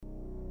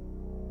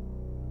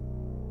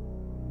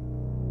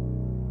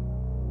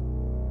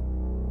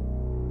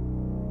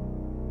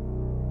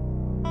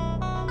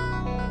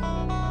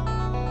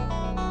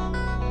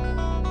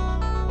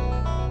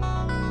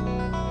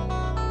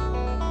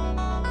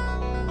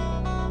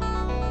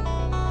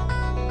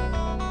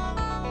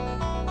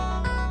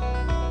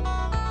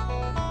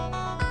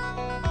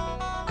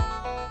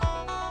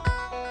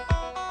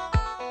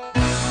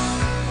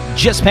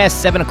just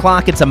past 7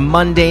 o'clock. It's a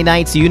Monday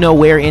night, so you know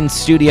we're in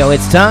studio.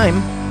 It's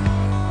time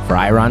for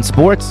Ira on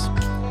Sports.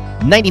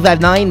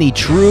 95.9, the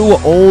true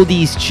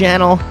oldies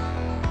channel.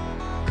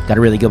 Got a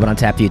really good one on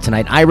tap for you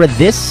tonight. Ira,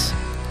 this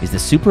is the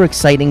super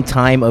exciting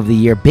time of the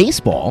year.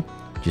 Baseball,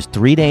 just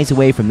 3 days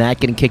away from that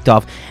getting kicked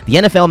off. The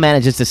NFL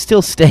manages to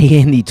still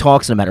stay in the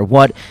talks no matter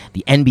what.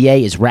 The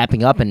NBA is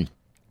wrapping up and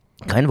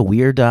kind of a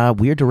weird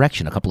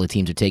direction a couple of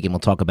teams are taking. We'll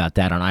talk about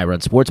that on Ira on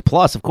Sports.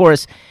 Plus, of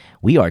course,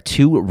 we are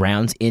 2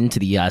 rounds into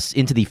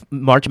the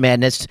March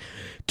Madness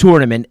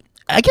tournament.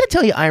 I got to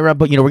tell you, Ira,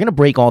 but we're going to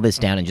break all this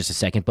down in just a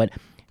second. But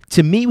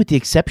to me, with the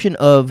exception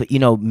of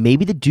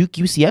maybe the Duke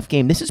UCF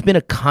game, this has been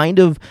a kind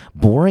of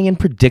boring and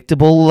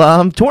predictable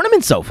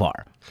tournament so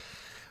far.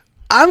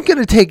 I've enjoyed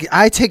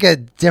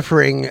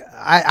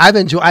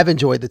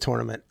the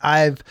tournament.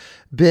 I've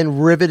been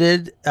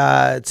riveted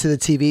to the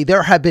TV.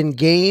 There have been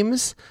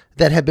games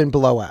that have been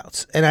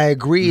blowouts, and I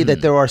agree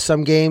that there are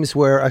some games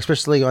where,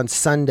 especially on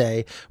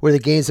Sunday, where the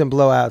games have been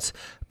blowouts.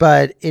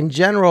 But in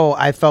general,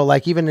 I felt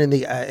like even in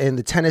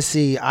the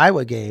Tennessee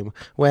Iowa game,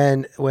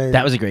 when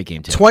that was a great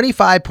game too,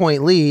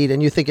 25-point lead,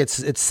 and you think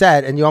it's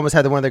set, and you almost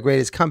had one of the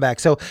greatest comebacks.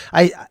 So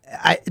I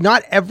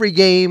not every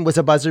game was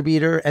a buzzer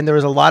beater, and there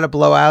was a lot of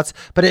blowouts.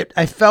 But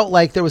I felt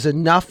like there was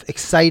enough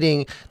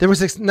exciting. There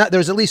was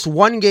at least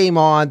one game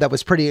on that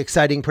was pretty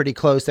exciting, pretty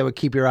close, that would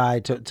keep your eye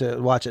to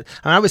watch it.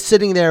 And I was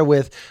sitting there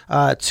with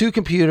 2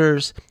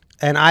 computers,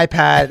 an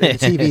iPad, and a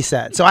TV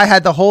set. So I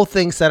had the whole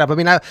thing set up. I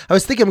mean, I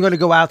was thinking I'm going to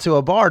go out to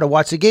a bar to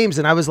watch the games,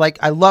 and I was like,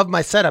 I love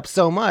my setup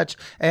so much.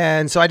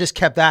 And so I just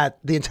kept that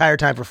the entire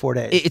time for 4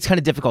 days. It's kind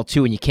of difficult,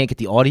 too, when you can't get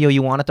the audio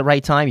you want at the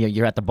right time.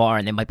 You're at the bar,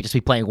 and they might just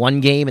be playing one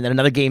game, and then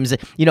another game's,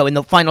 in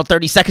the final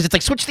 30 seconds, it's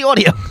like, switch the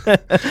audio.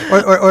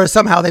 or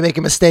somehow they make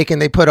a mistake,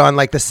 and they put on,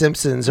 like, The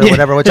Simpsons or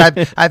whatever, which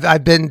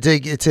I've been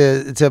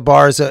to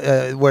bars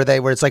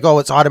where it's like,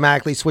 it's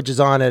automatically switches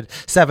on at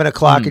 7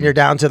 o'clock, and you're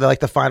down to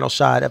the final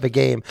shot of a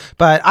game.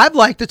 But I've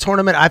liked the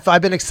tournament.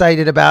 I've been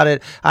excited about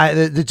it.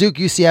 The Duke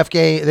UCF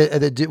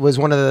game was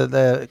one of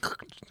the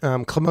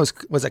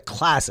was a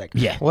classic.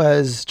 Yeah,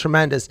 was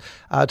tremendous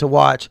to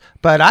watch.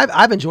 But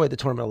I've enjoyed the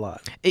tournament a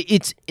lot.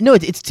 It's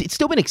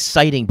still been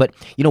exciting. But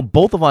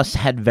both of us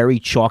had very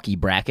chalky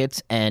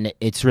brackets, and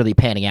it's really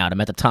panning out. I'm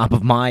at the top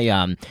of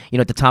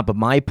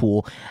my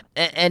pool,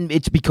 and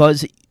it's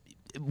because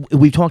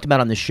we've talked about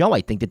on the show,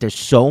 I think, that there's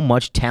so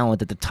much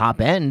talent at the top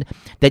end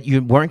that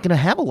you weren't going to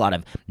have a lot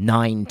of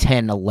 9,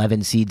 10,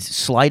 11 seeds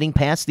sliding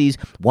past these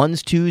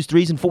 1s, 2s,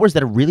 3s, and 4s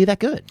that are really that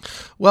good.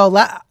 Well,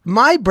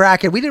 my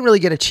bracket, we didn't really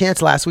get a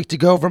chance last week to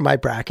go over my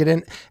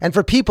bracket. And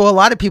for people, a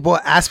lot of people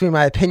ask me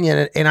my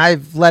opinion, and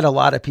I've let a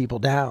lot of people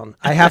down.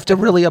 I have to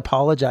really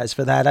apologize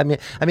for that. I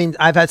mean,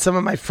 I've had some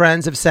of my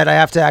friends have said I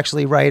have to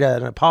actually write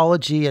an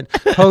apology and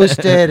post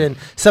it, and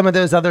some of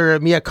those other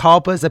mea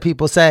culpas that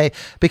people say,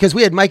 because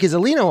we had Mike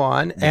Izzolino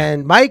on,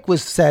 and Mike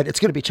said it's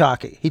going to be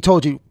chalky. He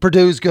told you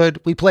Purdue's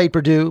good. We played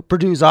Purdue.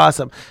 Purdue's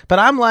awesome. But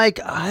I'm like,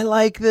 I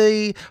like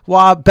the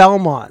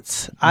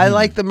Belmonts. I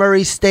like the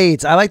Murray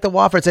States. I like the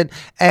Woffords.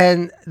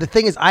 And the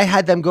thing is, I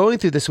had them going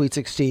through the Sweet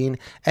 16,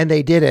 and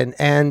they didn't.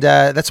 And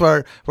that's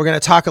where we're going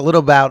to talk a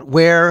little about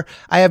where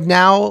I have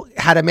now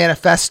had a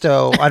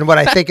manifesto on what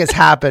I think has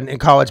happened in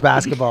college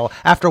basketball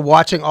after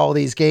watching all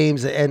these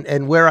games and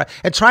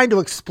trying to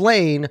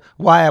explain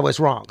why I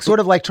was wrong. Sort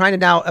of like trying to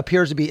now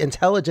appear to be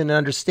intelligent and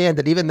understand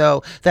that even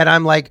though that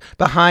I'm like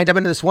behind, I'm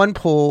in this one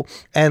pool,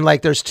 and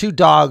like there's 2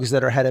 dogs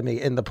that are ahead of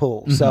me in the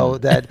pool. So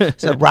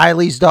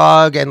Riley's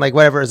dog and like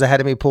whatever is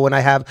ahead of me pool.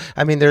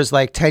 And there's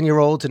like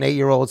 10-year-olds and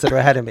 8-year-olds that are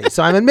ahead of me.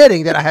 So I'm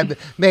admitting that I have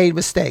made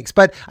mistakes,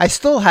 but I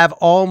still have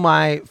all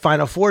my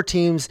Final Four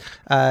teams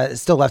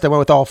still left. I went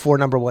with all 4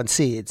 number 1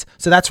 seeds.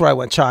 So that's where I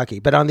went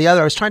chalky. But on the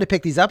other, I was trying to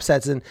pick these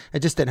upsets, and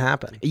it just didn't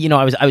happen.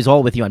 I was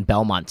all with you on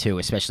Belmont too,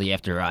 especially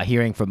after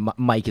hearing from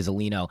Mike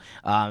Izzolino.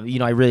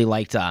 I really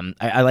liked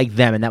I like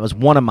them, and that was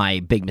one of my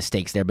big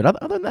mistakes there. But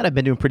other than that, I've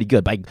been doing pretty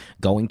good by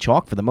going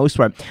chalk for the most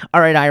part.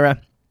 All right,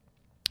 Ira,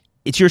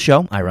 it's your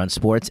show, Ira on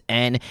Sports,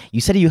 and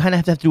you said you kind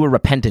of have to do a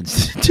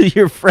repentance to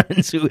your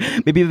friends who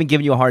maybe have been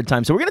giving you a hard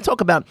time. So we're going to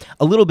talk about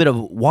a little bit of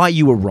why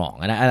you were wrong,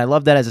 and I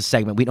love that as a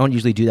segment. We don't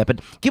usually do that,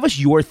 but give us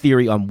your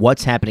theory on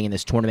what's happening in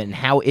this tournament and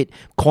how it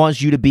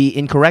caused you to be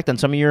incorrect on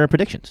some of your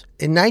predictions.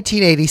 In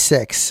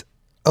 1986,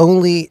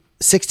 only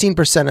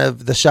 16%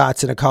 of the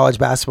shots in a college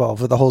basketball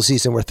for the whole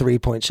season were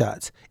 3-point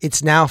shots.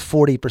 It's now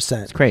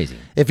 40%. It's crazy.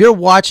 If you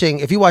watch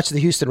the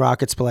Houston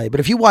Rockets play, but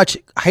if you watch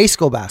high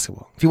school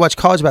basketball, if you watch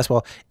college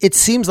basketball, it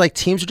seems like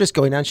teams are just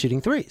going down shooting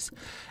threes.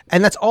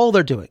 And that's all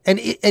they're doing. And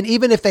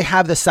even if they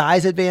have the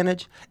size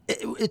advantage,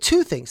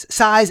 2 things,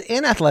 size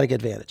and athletic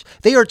advantage,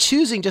 they are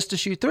choosing just to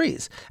shoot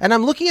threes. And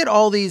I'm looking at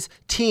all these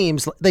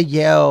teams, the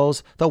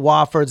Yales, the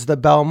Woffords, the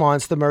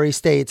Belmonts, the Murray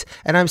States,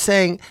 and I'm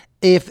saying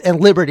and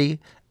Liberty,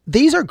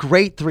 these are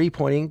great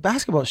 3-point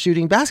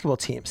shooting basketball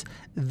teams.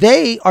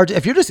 they are,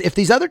 if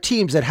these other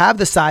teams that have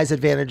the size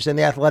advantage and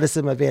the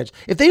athleticism advantage,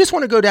 if they just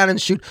want to go down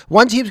and shoot,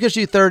 one team's going to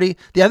shoot 30,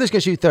 the other's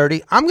going to shoot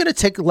 30, I'm going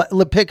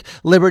to pick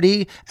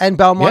Liberty and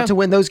Belmont to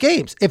win those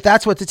games, if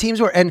that's what the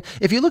teams were. And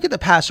if you look at the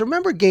past,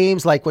 remember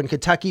games like when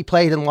Kentucky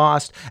played and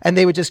lost, and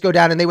they would just go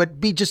down and they would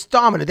be just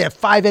dominant. They have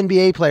 5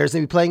 NBA players.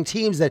 They'd be playing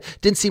teams that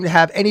didn't seem to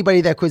have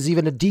anybody that was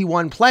even a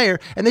D1 player,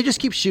 and they just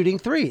keep shooting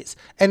threes.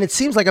 And it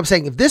seems like I'm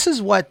saying, if this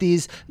is what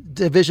these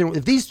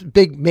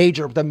the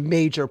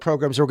major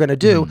programs were going to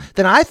do,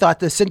 then I thought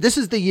this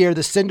is the year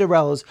the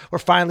Cinderellas were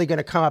finally going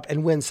to come up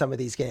and win some of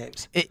these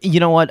games. You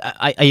know what?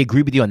 I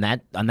agree with you on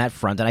that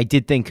front, and I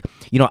did think,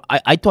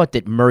 I thought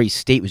that Murray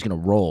State was going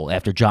to roll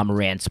after John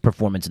Morant's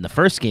performance in the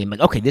first game. Like,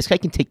 okay, this guy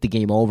can take the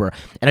game over,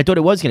 and I thought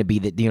it was going to be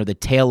the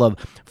tale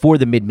for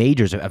the mid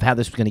majors of how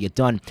this was going to get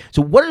done.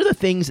 So, what are the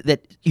things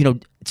that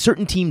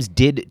certain teams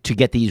did to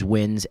get these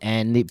wins,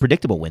 and the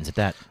predictable wins at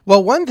that?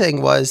 Well, one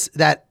thing was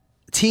that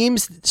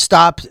teams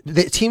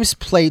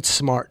played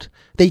smart.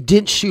 They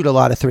didn't shoot a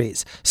lot of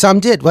threes. Some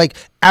did, like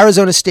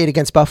Arizona State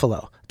against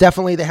Buffalo.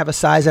 Definitely they have a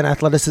size and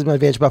athleticism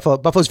advantage.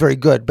 Buffalo's very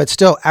good, but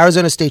still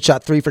Arizona State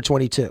shot 3 for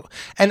 22.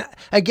 And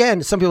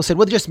again, some people said,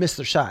 well, they just missed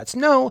their shots.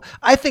 No,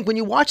 I think when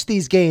you watch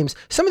these games,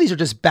 some of these are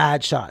just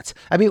bad shots.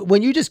 I mean,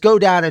 when you just go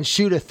down and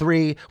shoot a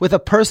 3 with a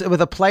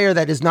player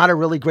that is not a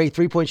really great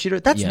 3-point shooter,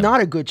 that's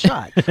not a good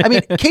shot. I mean,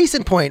 case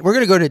in point, we're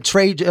going to go to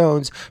Trey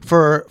Jones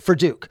for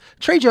Duke.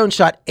 Trey Jones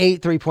shot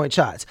 8 3-point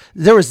shots.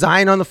 There was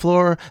Zion on the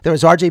floor. There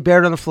was RJ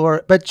Barrett on the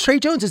floor, but Trey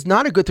Jones is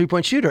not a good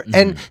 3-point shooter.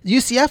 And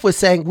UCF was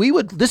saying,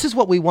 this is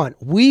what we want.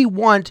 We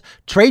want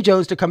Trey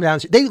Jones to come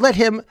down. They let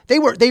him.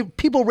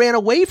 People ran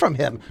away from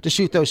him to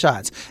shoot those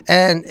shots.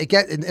 And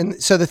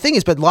so the thing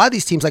is, but a lot of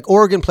these teams, like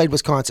Oregon, played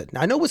Wisconsin.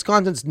 Now I know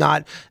Wisconsin's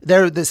not.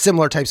 They're the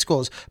similar type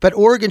schools, but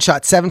Oregon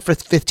shot 7 for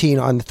 15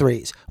 on the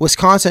threes.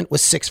 Wisconsin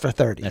was 6 for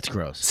 30. That's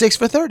gross. 6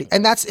 for 30,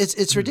 and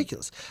it's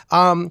ridiculous.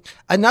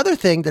 Another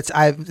thing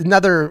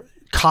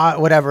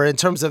whatever, in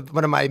terms of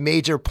one of my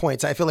major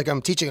points, I feel like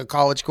I'm teaching a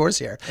college course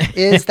here,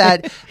 is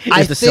that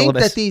I think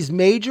syllabus. That these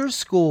major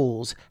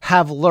schools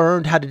have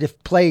learned how to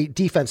play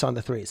defense on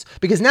the threes.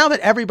 Because now that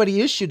everybody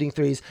is shooting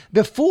threes,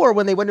 before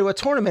when they went to a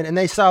tournament and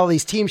they saw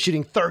these teams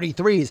shooting 30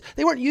 threes,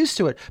 they weren't used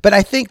to it. But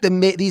I think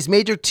these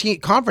major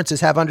conferences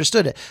have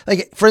understood it.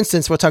 Like, for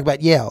instance, we'll talk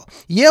about Yale.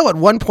 Yale at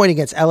one point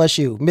against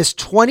LSU missed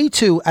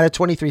 22 out of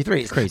 23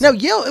 threes. Crazy. Now,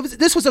 Yale,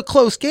 this was a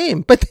close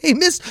game, but they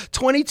missed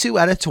 22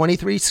 out of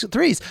 23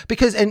 threes.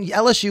 And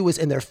LSU was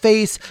in their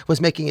face,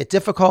 was making it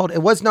difficult.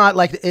 It wasn't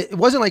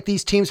like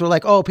these teams were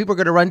like, oh, people are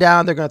going to run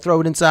down, they're going to throw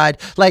it inside.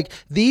 Like,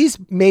 these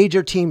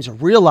major teams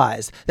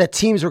realized that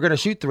teams were going to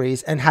shoot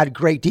threes and had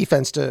great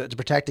defense to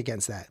protect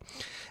against that.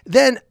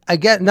 Then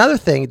again, another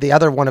thing, the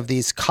other one of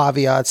these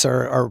caveats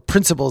or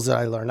principles that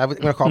I learned, I'm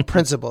going to call them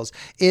principles,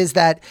 is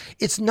that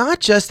it's not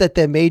just that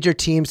the major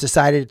teams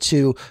decided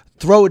to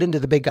throw it into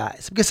the big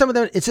guys, because some of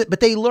them,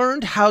 but they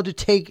learned how to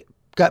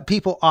got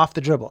people off the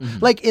dribble.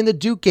 Like in the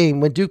Duke game,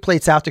 when Duke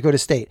played South Dakota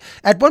State,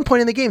 at one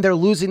point in the game, they're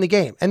losing the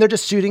game and they're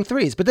just shooting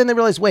threes. But then they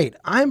realize, wait,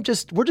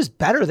 we're just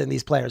better than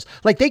these players.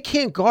 Like, they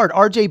can't guard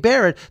RJ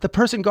Barrett. The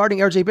person guarding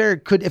RJ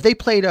Barrett could, if they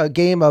played a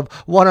game of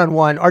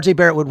 1-on-1, RJ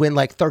Barrett would win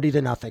like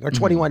 30-0 or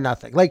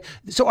 21-0. Like,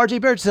 so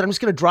RJ Barrett said, I'm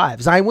just going to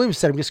drive. Zion Williams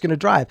said, I'm just going to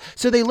drive.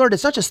 So they learned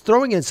it's not just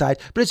throwing inside,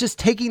 but it's just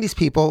taking these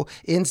people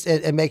in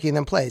and making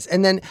them plays.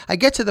 And then I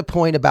get to the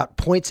point about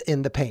points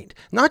in the paint,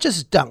 not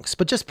just dunks,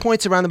 but just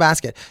points around the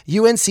basket.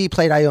 UNC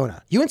played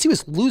Iona. UNC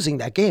was losing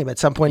that game at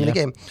some point in the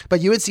game,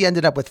 but UNC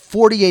ended up with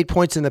 48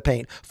 points in the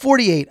paint,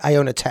 48,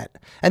 Iona 10.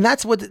 And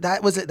that's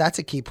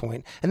a key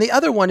point. And the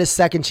other one is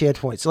second chance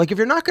points. So, like, if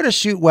you're not going to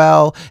shoot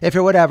well, if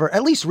you're whatever,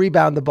 at least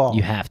rebound the ball.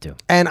 You have to.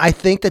 And I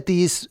think that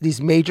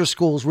these major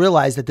schools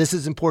realize that this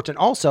is important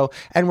also,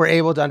 and we're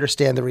able to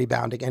understand the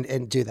rebounding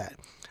and do that.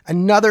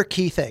 Another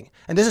key thing,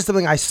 and this is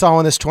something I saw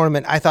in this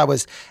tournament I thought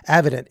was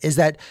evident, is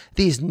that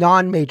these the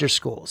non-major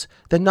schools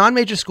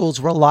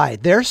rely,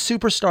 their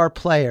superstar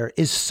player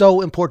is so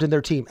important to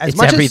their team. It's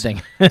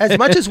everything. As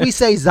much as we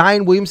say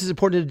Zion Williams is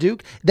important to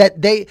Duke,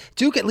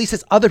 Duke at least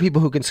has other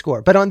people who can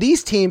score. But on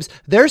these teams,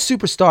 their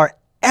superstar,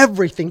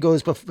 everything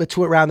goes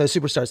around those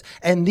superstars.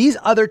 And these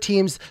other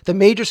teams, the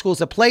major schools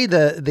that play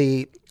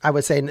the I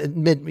would say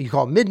you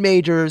call them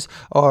mid-majors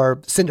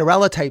or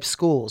Cinderella type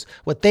schools,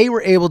 what they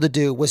were able to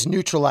do was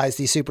neutralize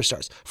these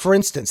superstars. For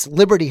instance,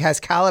 Liberty has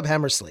Caleb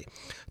Hammersley.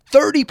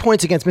 30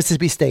 points against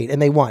Mississippi State,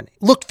 and they won.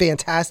 Looked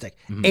fantastic.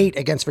 8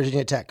 against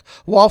Virginia Tech.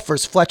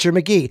 Walfers, Fletcher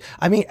McGee.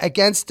 I mean,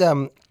 against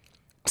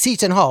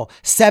Seton Hall,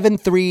 7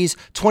 threes,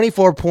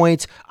 24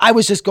 points. I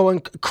was just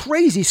going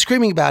crazy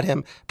screaming about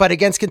him. But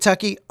against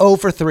Kentucky, 0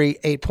 for 3,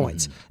 8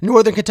 points.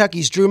 Northern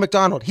Kentucky's Drew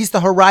McDonald. He's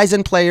the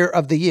Horizon Player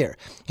of the Year.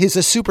 He's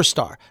a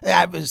superstar.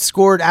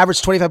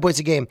 Averaged 25 points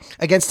a game.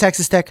 Against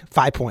Texas Tech,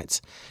 5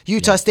 points.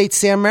 Utah State's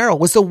Sam Merrill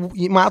was the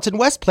Mountain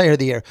West Player of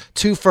the Year,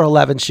 2 for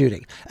 11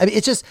 shooting. I mean,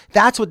 it's just,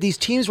 that's what these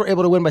teams were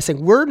able to win by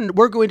saying,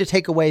 we're going to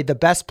take away the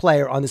best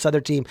player on this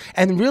other team.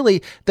 And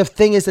really, the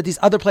thing is that these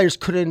other players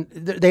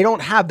they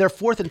don't have their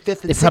 4 4th and 5th and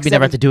 6th. They probably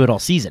never have to do it all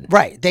season.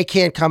 Right. They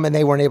can't come, and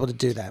they weren't able to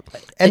do that.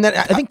 And then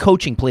I think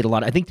coaching played a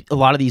lot. I think a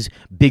lot of these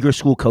bigger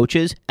school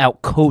coaches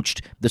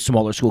out-coached the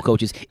smaller school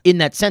coaches in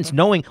that sense,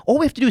 knowing all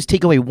we have to do is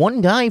take away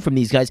one guy from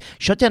these guys,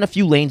 shut down a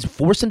few lanes,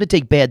 force them to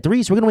take bad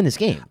threes. We're going to win this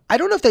game. I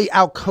don't know if they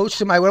out-coached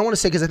them. I don't want to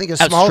say because I think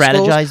it's small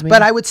schools, maybe?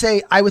 but I would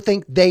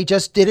think they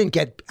just didn't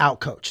get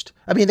out-coached.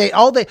 I mean,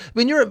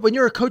 when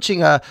you're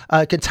coaching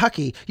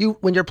Kentucky,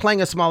 when you're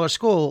playing a smaller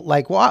school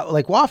like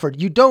Wofford,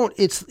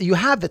 you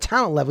have the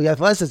talent level, the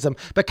athleticism,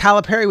 but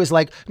Calipari was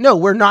like, no,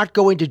 we're not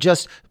going to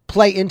just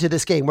play into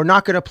this game. We're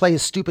not going to play a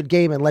stupid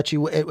game and let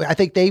you. I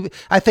think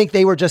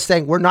they were just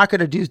saying we're not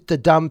going to do the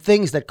dumb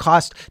things that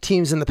cost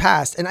teams in the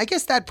past. And I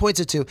guess that points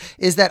it to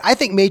is that I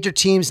think major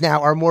teams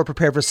now are more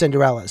prepared for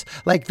Cinderellas.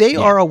 Like they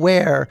are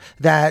aware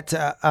that.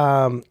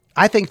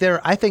 I think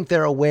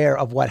they're aware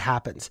of what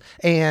happens,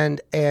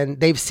 and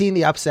they've seen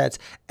the upsets.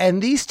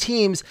 And these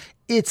teams,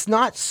 it's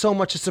not so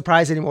much a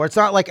surprise anymore. It's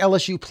not like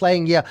LSU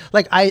playing,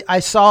 like I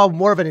saw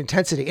more of an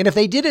intensity. And if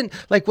they didn't,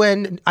 like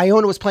when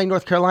Iona was playing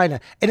North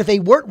Carolina, and if they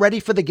weren't ready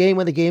for the game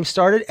when the game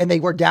started and they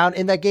were down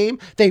in that game,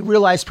 they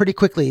realized pretty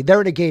quickly they're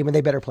in a game and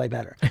they better play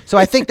better. So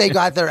I think they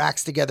got their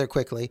acts together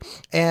quickly.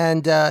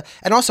 And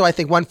also I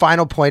think one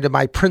final point of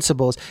my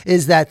principles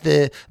is that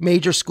the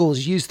major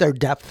schools use their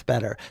depth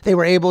better. They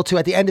were able to,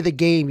 at the end of the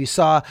game, you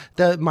saw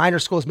the minor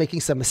schools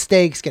making some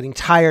mistakes, getting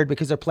tired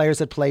because their players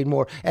had played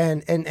more,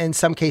 and in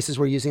some cases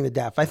were using the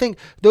depth. I think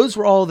those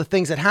were all the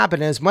things that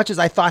happened. And as much as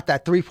I thought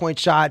that 3-point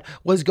shot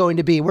was going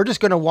to be, we're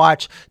just going to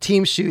watch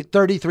teams shoot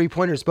 33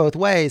 pointers both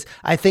ways.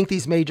 I think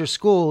these major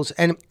schools,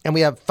 and we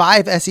have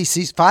five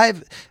ACC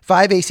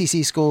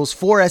schools,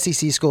 4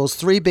 SEC schools,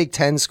 3 Big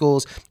Ten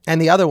schools,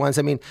 and the other ones.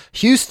 I mean,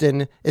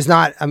 Houston is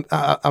not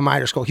a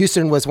minor school.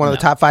 Houston was one of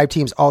the top 5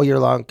 teams all year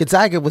long.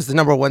 Gonzaga was the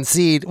number 1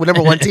 team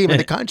in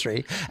the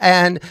country.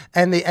 And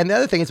the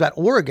other thing is about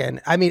Oregon.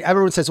 I mean,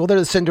 everyone says, well, they're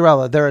the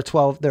Cinderella. They're a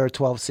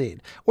 12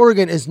 seed.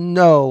 Oregon is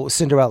no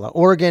Cinderella.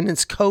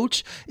 Oregon's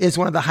coach is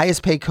one of the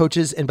highest paid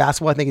coaches in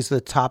basketball. I think he's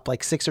the top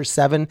 6 or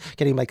 7,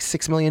 getting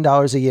 $6 million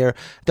a year.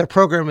 Their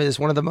program is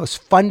one of the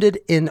most funded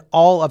in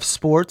all of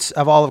sports,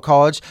 of all of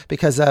college,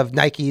 because of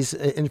Nike's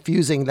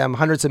infusing them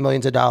hundreds of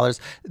millions of dollars.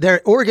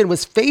 Oregon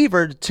was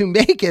favored to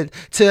make it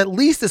to at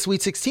least the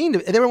Sweet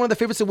 16. They were one of the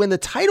favorites to win the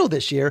title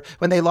this year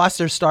when they lost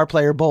their star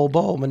player,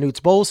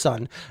 Manute Bol's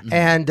son. Mm-hmm.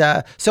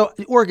 And so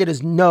Oregon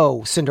is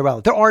no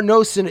Cinderella. There are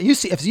no Cinderella.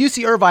 If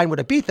UC Irvine would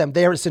have beat them,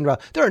 they are Cinderella.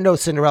 There are no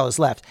Cinderellas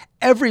left.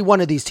 Every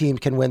one of these teams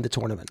can win the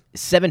tournament.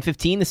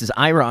 7:15. This is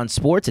Ira on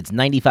Sports. It's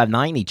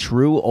 95.9, the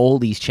True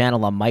Oldies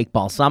channel. I'm Mike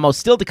Balsamo.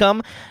 Still to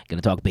come,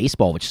 going to talk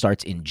baseball, which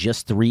starts in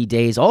just 3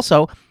 days.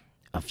 Also,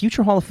 a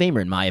future Hall of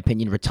Famer, in my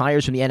opinion,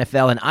 retires from the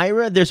NFL. And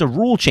Ira, there's a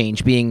rule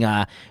change being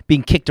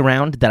kicked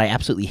around that I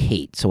absolutely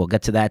hate. So we'll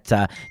get to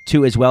that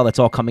too as well. That's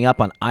all coming up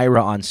on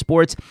Ira on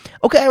Sports.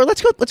 Okay, Ira,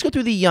 let's go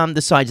through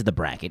the sides of the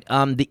bracket.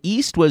 The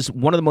East was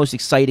one of the most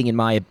exciting in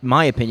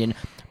my opinion,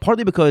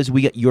 partly because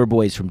we got your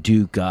boys from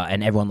Duke,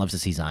 and everyone loves to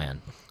see Zion.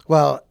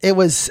 Well, it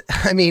was.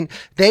 I mean,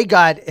 they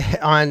got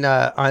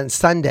on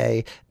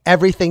Sunday.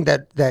 Everything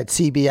that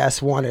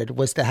CBS wanted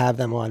was to have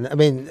them on. I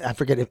mean, I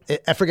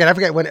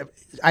forget when.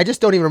 I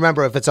just don't even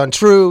remember if it's on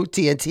True,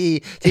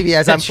 TNT,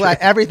 TBS. I'm flat.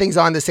 Everything's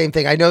on the same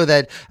thing. I know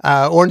that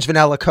Orange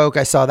Vanilla Coke.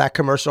 I saw that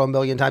commercial a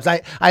million times. I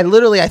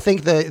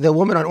think the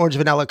woman on Orange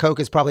Vanilla Coke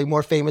is probably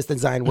more famous than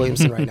Zion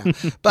Williamson right now.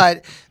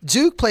 But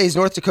Duke plays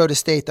North Dakota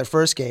State their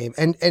first game,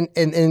 and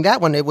in that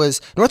one it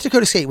was North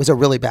Dakota State was a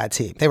really bad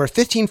team. They were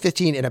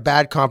 15-15 in a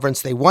bad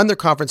conference. They won their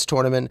conference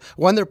tournament,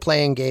 won their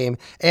playing game,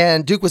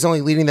 and Duke was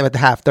only leading them at the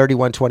half.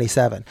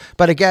 31-27.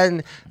 But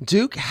again,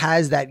 Duke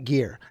has that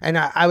gear, and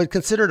I would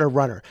consider it a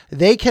runner.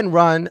 They can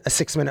run a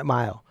 6-minute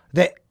mile.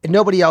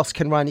 Nobody else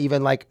can run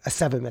even a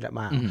 7-minute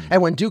mile. Mm-hmm.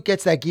 And when Duke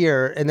gets that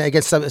gear, and then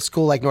against a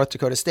school like North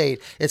Dakota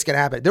State, it's going to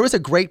happen. There was a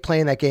great play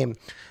in that game.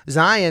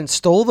 Zion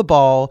stole the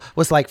ball,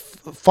 was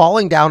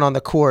falling down on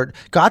the court,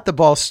 got the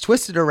ball,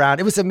 twisted around.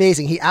 It was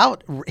amazing. He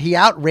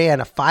outran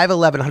a 5'11",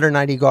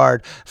 190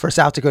 guard for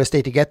South Dakota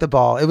State to get the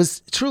ball. It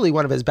was truly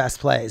one of his best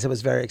plays. It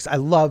was very exciting.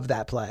 I love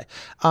that play.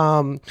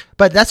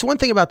 But that's one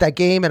thing about that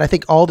game, and I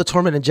think all the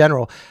tournament in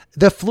general.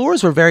 The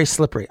floors were very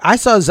slippery. I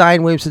saw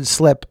Zion Williamson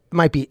slip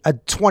might be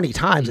 20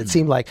 times, it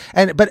seemed like.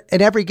 But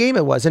in every game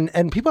it was.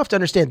 And people have to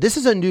understand, this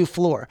is a new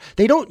floor.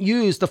 They don't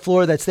use the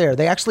floor that's there.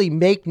 They actually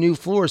make new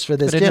floors for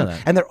this gym.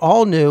 And they're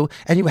all new.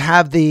 And you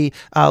have the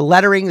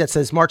lettering that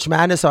says March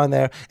Madness on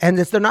there. And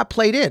they're not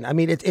played in. I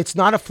mean, it's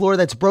not a floor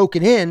that's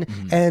broken in.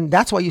 Mm-hmm. And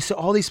that's why you see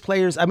all these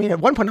players. I mean, at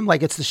one point I'm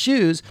like, it's the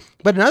shoes.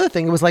 But another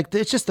thing, it was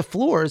it's just the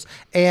floors.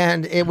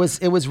 And it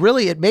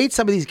made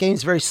some of these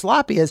games very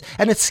sloppy.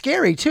 And it's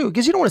scary too,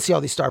 because you don't want to see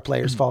all these star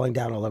players falling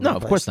down all over the place. No,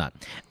 of course not.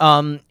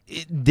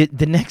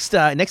 The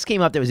next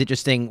game up that was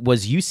interesting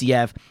was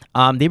UCF.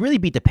 They really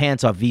beat the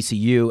pants off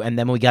VCU, and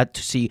then we got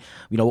to see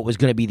what was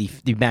going to be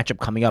the matchup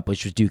coming up,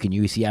 which was Duke and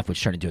UCF,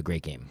 which turned into a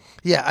great game.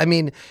 Yeah, I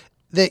mean,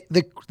 the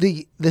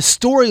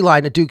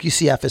storyline of Duke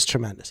UCF is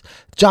tremendous.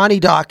 Johnny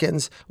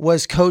Dawkins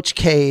was Coach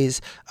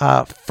K's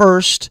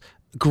first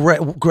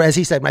as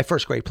he said, my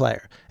first grade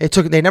player.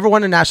 They never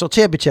won a national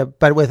championship,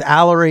 but with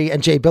Allery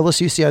and Jay Billis,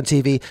 you see on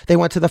TV, they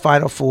went to the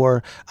Final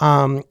Four.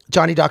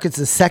 Johnny Dawkins is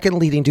the second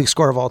leading Duke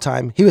scorer of all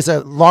time. He was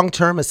a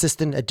long-term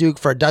assistant at Duke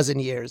for a dozen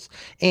years.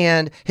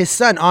 And his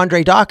son,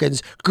 Andre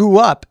Dawkins, grew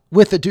up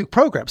with the Duke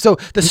program. So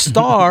the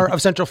star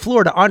of Central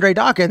Florida, Andre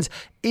Dawkins,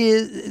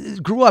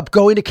 grew up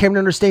going to Cameron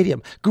Indoor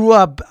Stadium, grew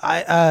up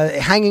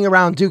hanging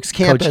around Duke's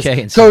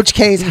campus, Coach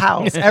K's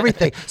house,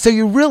 everything. So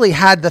you really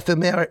had the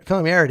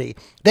familiarity.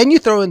 Then you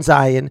throw in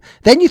Zion.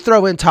 Then you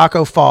throw in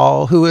Taco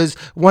Fall, who is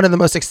one of the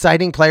most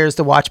exciting players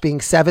to watch, being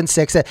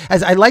 7'6".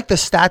 As I like the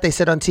stat they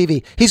said on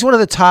TV, he's one of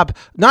the top,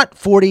 not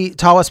 40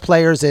 tallest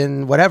players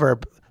in whatever.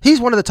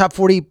 He's one of the top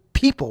 40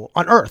 people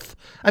on earth.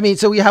 I mean,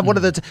 so we have one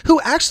of the who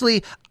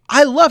actually.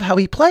 I love how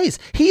he plays.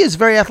 He is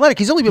very athletic.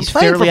 He's only been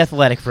playing fairly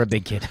athletic for a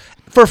big kid.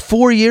 For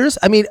 4 years.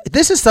 I mean,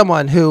 this is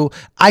someone who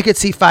I could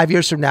see 5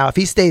 years from now, if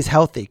he stays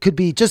healthy, could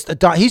be just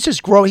he's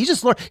just growing. He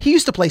just learned. He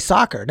used to play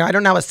soccer. Now I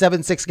don't know how a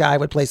 7'6" guy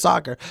would play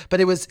soccer, but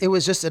it was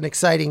just an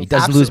exciting. He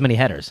doesn't lose many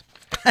headers.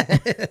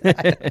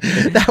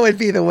 That would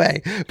be the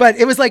way. But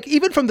it was like,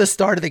 even from the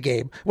start of the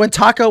game, when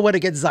Taco went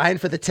against Zion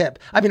for the tip,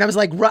 I mean,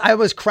 I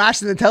was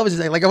crashing the television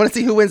saying, like, I want to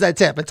see who wins that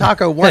tip. And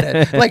Taco won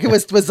it. Like,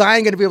 was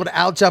Zion going to be able to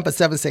out-jump a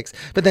 7'6"?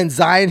 But then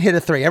Zion hit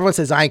a three. Everyone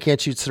says Zion can't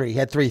shoot three. He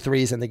had 3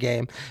 threes in the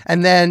game.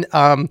 And then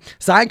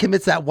Zion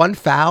commits that one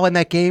foul in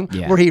that game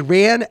where he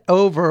ran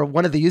over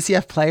one of the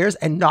UCF players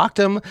and knocked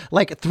him,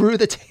 like, through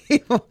the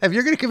table. If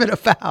you're going to commit a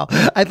foul,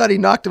 I thought he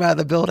knocked him out of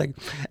the building.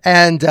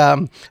 And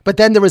but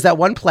then there was that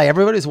one play.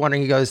 Everybody was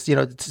wondering, he goes,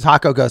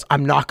 Taco goes,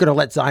 I'm not going to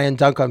let Zion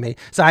dunk on me.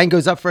 Zion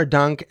goes up for a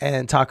dunk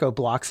and Taco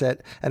blocks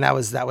it. And that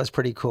was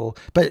pretty cool.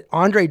 But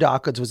Andre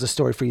Dawkins was a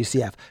story for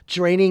UCF.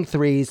 Draining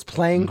threes,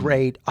 playing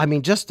great. I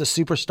mean, just a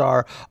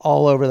superstar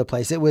all over the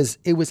place. It was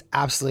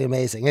absolutely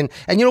amazing. And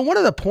one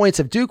of the points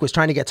of Duke was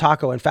trying to get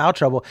Taco in foul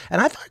trouble.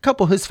 And I thought a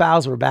couple of his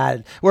fouls were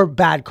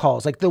bad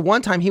calls. Like the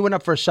one time he went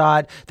up for a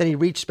shot, then he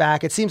reached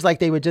back. It seems like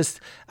they would just,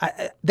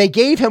 they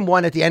gave him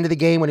one at the end of the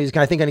game when he was,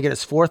 I think, going to get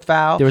his 4th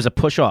foul. There was a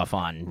push off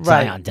on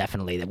Zion,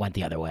 definitely, that went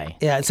the other way.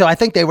 Yeah, and so I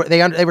think they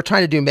were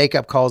trying to do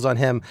makeup calls on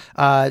him.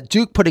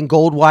 Duke putting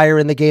Goldwire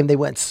in the game. They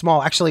went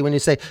small. Actually, when you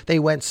say they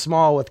went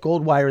small with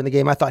Goldwire in the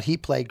game, I thought he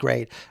played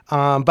great.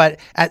 But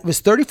it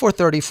was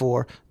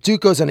 34-34.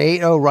 Duke goes on an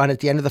 8-0 run at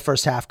the end of the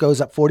first half,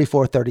 goes up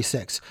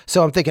 44-36.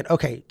 So I'm thinking,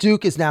 okay,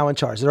 Duke is now in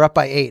charge. They're up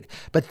by 8.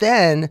 But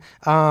then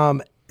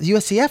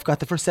USCF got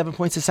the first 7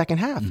 points the second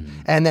half.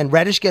 And then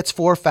Reddish gets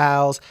 4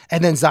 fouls.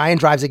 And then Zion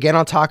drives again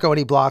on Taco and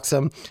he blocks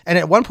him. And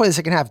at one point in the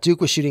second half,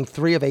 Duke was shooting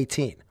 3 of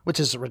 18. Which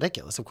is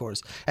ridiculous, of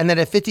course. And then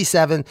at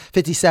 57,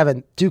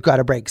 Duke got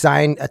a break.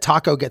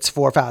 Taco gets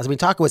 4 fouls. I mean,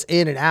 Taco was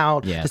in and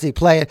out as he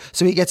played,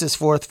 so he gets his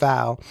 4th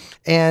foul.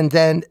 And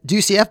then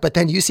UCF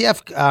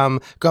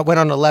went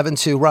on an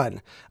 11-2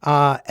 run.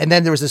 And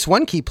then there was this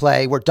one key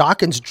play where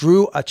Dawkins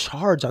drew a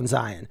charge on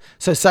Zion.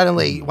 So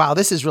suddenly, wow,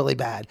 this is really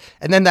bad.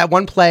 And then that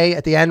one play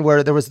at the end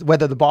where there was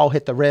whether the ball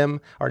hit the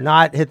rim or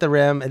not hit the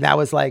rim, and that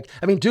was like,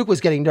 I mean, Duke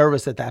was getting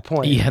nervous at that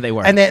point. Yeah, they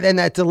were. And then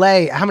that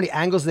delay, how many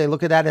angles did they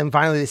look at that? And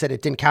finally they said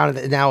it didn't counted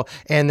it now,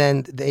 and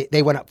then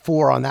they went up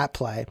 4 on that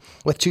play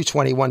with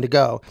 2:21 to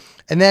go.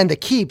 And then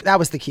that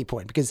was the key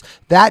point, because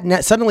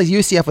suddenly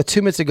UCF with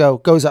 2 minutes to go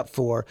goes up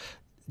 4.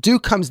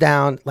 Duke comes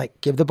down, like,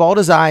 give the ball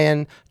to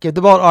Zion, give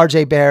the ball to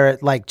RJ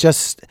Barrett, like,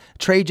 just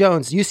Trey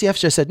Jones. UCF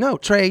just said, no,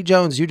 Trey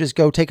Jones, you just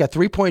go take a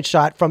 3-point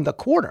shot from the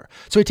corner.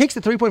 So he takes the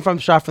 3-point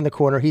shot from the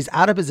corner. He's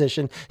out of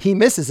position. He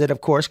misses it,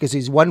 of course, because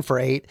he's 1 for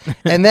 8.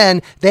 And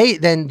then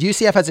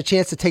UCF has a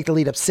chance to take the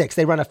lead up 6.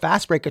 They run a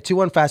fast break, a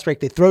 2-1 fast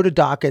break. They throw to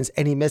Dawkins,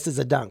 and he misses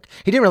a dunk.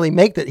 He didn't really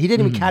make that. He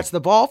didn't even catch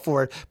the ball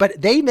for it,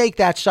 but they make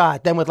that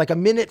shot. Then with like a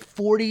minute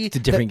 40, it's a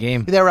different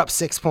game. They're up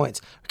 6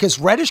 points because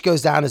Reddish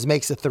goes down and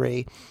makes a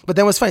 3. But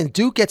then what's funny,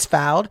 Duke gets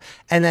fouled,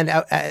 and then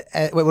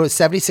it was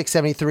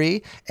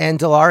 76-73, and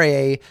Delaurier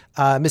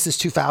misses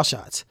 2 foul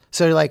shots.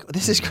 So you're like,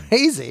 this is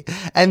crazy.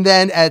 And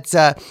then at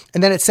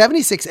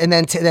 76, and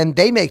then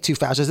they make 2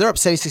 foul shots. They're up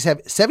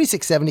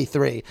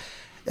 76-73.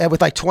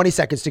 With like 20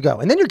 seconds to go.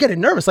 And then you're getting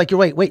nervous. Like,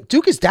 wait,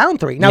 Duke is down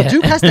 3. Now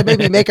Duke has to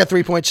maybe make a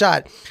 3-point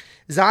shot.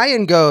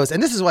 Zion goes,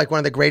 and this is like one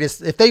of the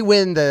greatest, if they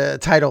win the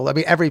title, I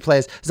mean, every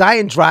plays,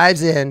 Zion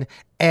drives in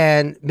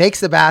and makes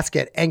the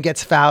basket and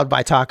gets fouled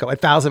by Taco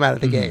and fouls him out of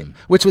the game,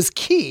 which was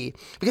key,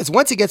 because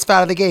once he gets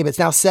fouled out of the game, it's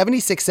now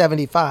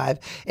 76-75,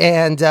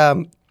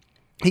 and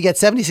he gets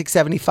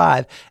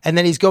 76-75, and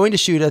then he's going to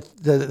shoot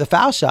the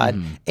foul shot,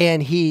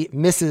 and he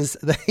misses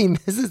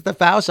the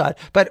foul shot.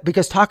 But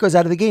because Taco's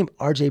out of the game,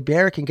 RJ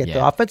Barrett can get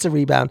the offensive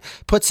rebound,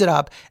 puts it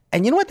up.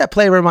 And you know what that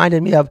play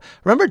reminded me of?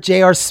 Remember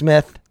J.R.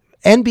 Smith?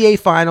 NBA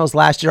Finals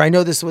last year. I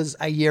know this was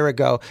a year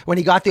ago when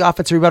he got the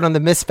offensive rebound on the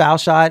missed foul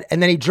shot, and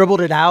then he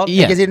dribbled it out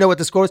because he didn't know what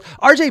the score was.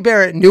 RJ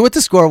Barrett knew what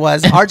the score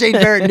was. RJ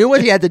Barrett knew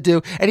what he had to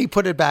do, and he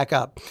put it back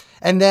up.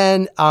 And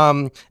then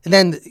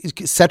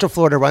Central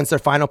Florida runs their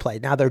final play.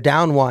 Now they're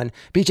down 1.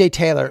 BJ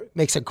Taylor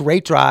makes a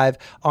great drive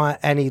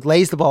and he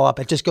lays the ball up.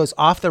 It just goes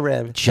off the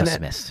rim. Just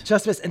missed.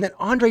 And then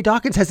Andre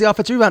Dawkins has the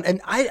offensive rebound.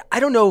 And I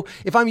don't know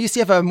if I'm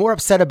UCF, I'm more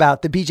upset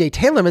about the BJ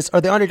Taylor miss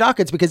or the Andre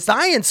Dawkins, because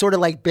Zion sort of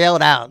like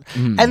bailed out.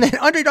 And then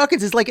Andre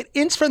Dawkins is like an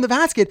inch from the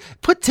basket,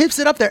 tips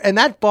it up there. And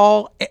that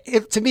ball,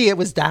 to me, it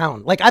was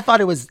down. Like I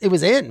thought it was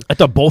in. I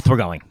thought both were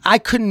going. I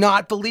could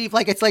not believe,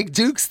 like, it's like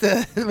Duke's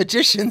the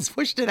magicians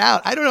pushed it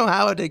out. I don't know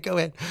how it did go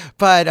in,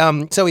 but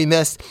so he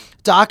missed.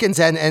 Dawkins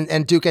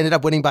and Duke ended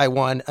up winning by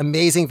 1.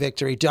 Amazing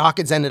victory.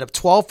 Dawkins ended up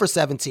 12 for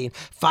 17,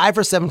 5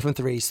 for 7 from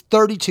threes,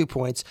 32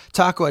 points.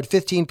 Taco had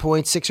 15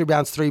 points, 6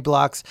 rebounds, 3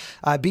 blocks.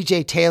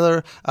 BJ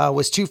Taylor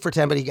was 2 for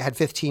 10, but he had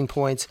 15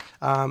 points.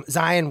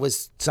 Zion's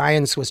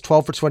was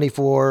 12 for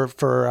 24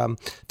 for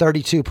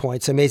 32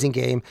 points. Amazing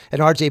game.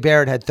 And RJ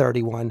Barrett had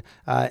 31.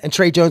 And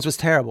Trey Jones was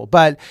terrible.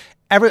 But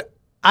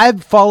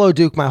I've followed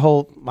Duke my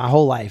whole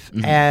life,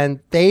 and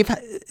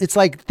it's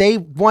like they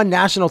won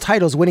national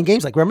titles winning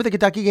games. Like, remember the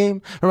Kentucky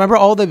game? Remember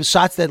all the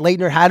shots that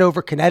Leitner had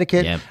over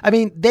Connecticut? Yep. I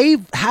mean, they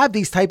have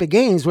these type of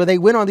games where they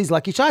win on these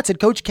lucky shots. And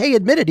Coach K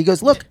admitted, he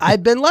goes, "Look,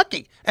 I've been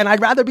lucky, and I'd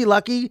rather be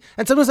lucky,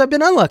 and sometimes I've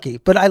been unlucky,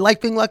 but I like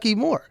being lucky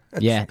more."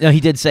 Yeah, no, he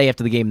did say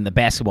after the game, the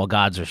basketball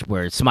gods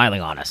were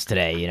smiling on us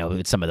today,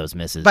 with some of those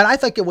misses. But I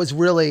think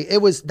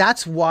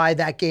that's why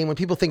that game, when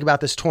people think about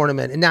this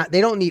tournament, and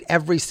they don't need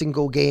every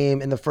single game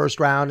in the first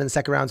round and the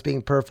second rounds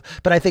being perfect.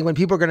 But I think when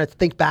people are going to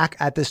think back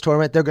at this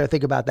tournament, they're going to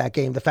think about that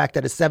game. The fact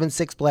that a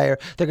 7-6 player,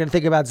 they're going to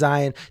think about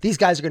Zion. These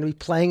guys are going to be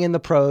playing in the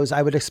pros.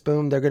 I would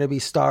assume they're going to be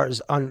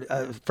stars on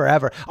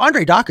forever.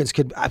 Andre Dawkins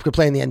could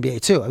play in the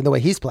NBA too, the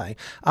way he's playing.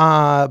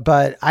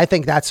 But I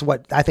think that's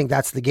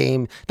the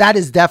game. That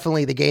is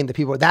definitely the game that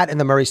people, that and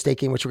the Murray State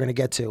game, which we're going to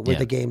get to, with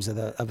the games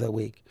of the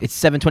week. It's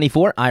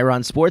 7:24,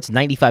 Iron Sports,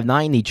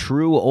 95.9, the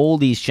true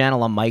oldies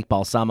channel. I'm Mike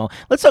Balsamo.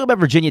 Let's talk about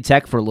Virginia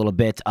Tech for a little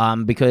bit,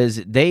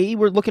 because they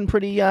were looking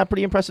pretty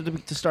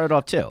impressive to start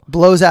off too.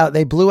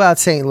 They blew out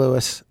St.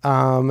 Louis,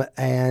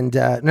 and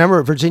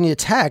remember, Virginia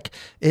Tech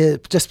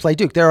just played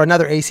Duke. They're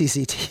another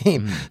ACC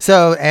team,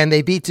 and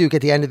they beat Duke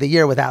at the end of the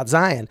year without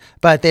Zion.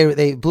 But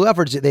they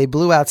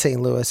blew out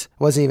St. Louis.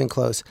 Wasn't even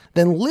close.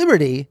 Then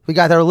Liberty, we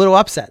got there a little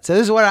upset. So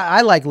this is what I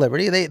like.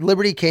 Liberty.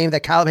 Liberty came.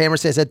 That Caleb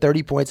Hammerstead had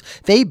 30 points.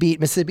 They beat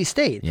Mississippi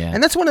State,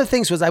 and that's one of the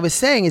things I was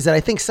saying is that I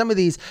think some of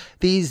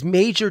these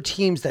major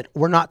teams that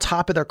were not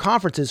top of their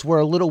conferences were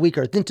a little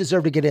weaker, didn't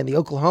deserve to get in. The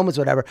Oklahomas,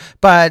 whatever.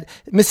 But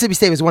Mississippi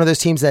State was one of those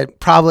teams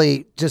that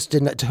probably just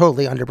didn't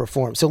totally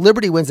underperform. So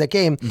Liberty wins that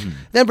game.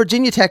 Then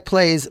Virginia Tech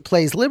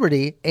plays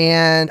Liberty,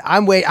 and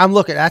I'm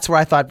looking. That's where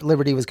I thought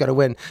Liberty was going to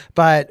win,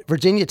 but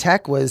Virginia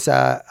Tech was,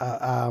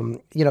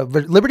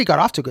 Liberty got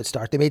off to a good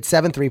start. They made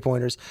 7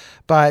 3-pointers,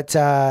 but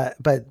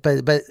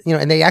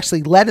and they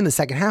actually led in the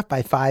second half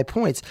by 5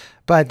 points.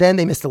 But then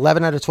they missed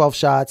 11 out of 12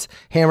 shots.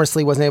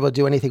 Hammersley wasn't able to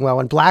do anything well.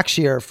 And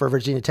Blackshear for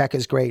Virginia Tech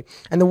is great.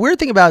 And the weird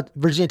thing about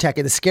Virginia Tech,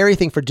 and the scary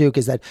thing for Duke,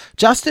 is that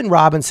Justin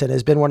Robinson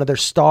has been one of their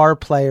star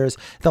players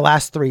the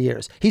last 3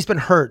 years. He's been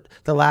hurt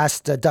the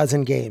last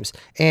dozen games.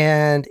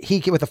 And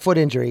with a foot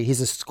injury, he's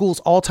the school's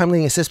all-time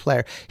leading assist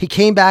player. He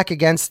came back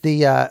against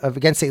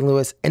St.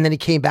 Louis, and then he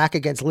came back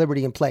against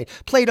Liberty and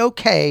played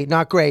okay,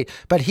 not great.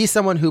 But he's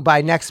someone who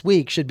by next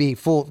week should be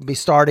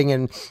starting,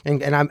 and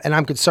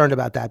I'm concerned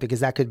about that, because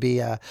that could be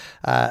a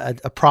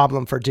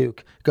problem for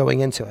Duke going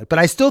into it. But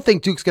I still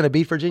think Duke's going to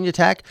beat Virginia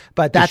Tech,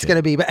 but that's going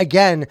to be, but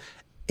again,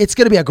 it's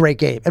going to be a great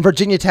game. And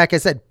Virginia Tech,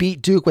 as I said,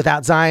 beat Duke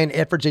without Zion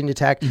at Virginia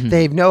Tech.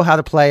 They know how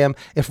to play him.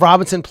 If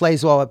Robinson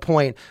plays well at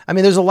point, I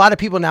mean, there's a lot of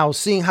people now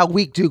seeing how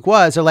weak Duke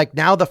was. They're like,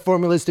 now the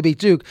formula is to beat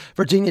Duke.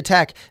 Virginia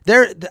Tech,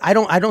 I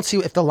don't see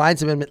if the lines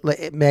have been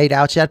made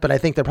out yet, but I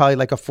think they're probably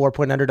like a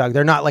 4-point underdog.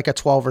 They're not like a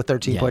 12 or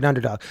 13-point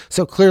underdog.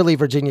 So clearly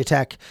Virginia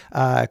Tech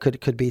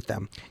could beat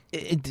them.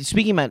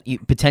 Speaking about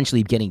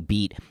potentially getting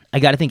beat, I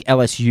got to think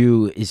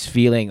LSU is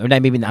feeling, or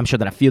not, maybe I'm sure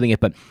that I'm feeling it,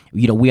 but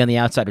we on the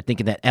outside are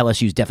thinking that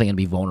LSU is definitely going to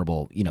be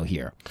vulnerable,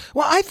 here.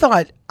 Well, I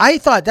thought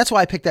that's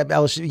why I picked up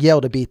Yale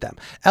to beat them.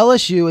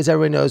 LSU, as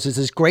everyone knows, is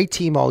this great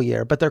team all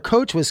year, but their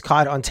coach was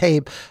caught on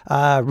tape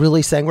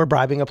really saying we're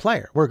bribing a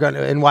player. We're going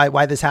to, and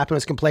why this happened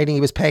was complaining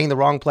he was paying the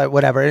wrong player,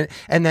 whatever.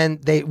 And then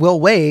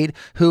Will Wade,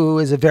 who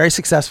is a very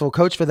successful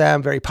coach for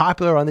them, very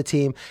popular on the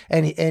team,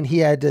 and he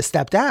had to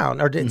step down,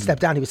 or didn't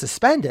step down. He was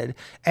suspended.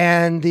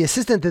 And the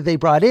assistant that they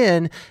brought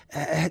in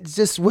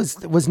just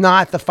was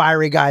not the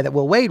fiery guy that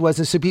Will Wade was.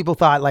 And so people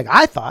thought, like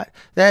I thought,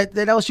 that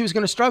LSU was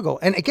going to struggle.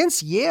 And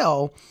against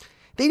Yale,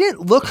 they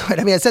didn't look good.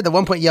 I mean, I said at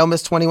one point Yale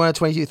missed 21 of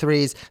 22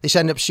 threes. They should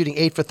end up shooting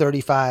 8 for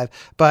 35.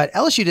 But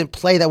LSU didn't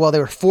play that well. They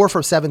were 4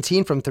 for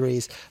 17 from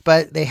threes.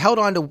 But they held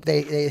on to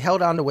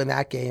win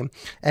that game.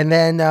 And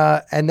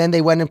then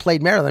they went and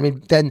played Maryland. I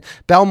mean, then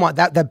Belmont,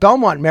 that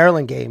Belmont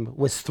Maryland game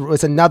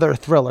was another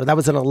thriller. That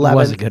was an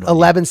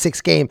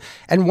 11-6 game.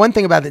 And one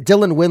thing about it,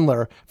 Dylan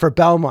Windler for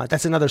Belmont,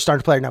 that's another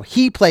starting player. Now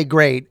he played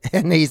great,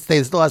 and they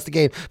still lost the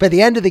game. But at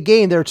the end of the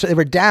game, they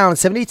were down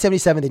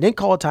 78-77. They didn't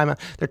call a timeout.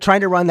 They're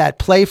trying to run that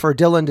play for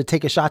Dylan Maryland to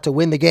take a shot to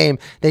win the game.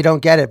 They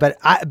don't get it. But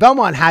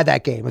Belmont had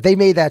that game. They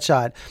made that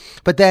shot.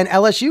 But then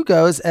LSU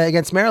goes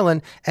against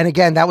Maryland. And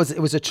again, it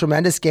was a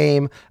tremendous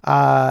game,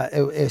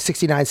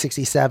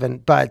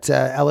 69-67. But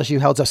LSU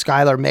held up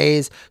Skylar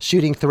Mays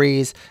shooting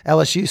threes.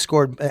 LSU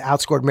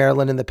outscored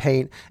Maryland in the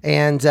paint.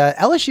 And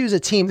LSU is a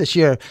team this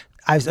year.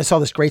 I saw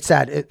this great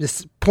stat.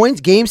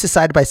 Games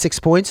decided by 6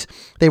 points.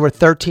 They were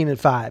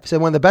 13-5. So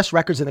one of the best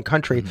records in the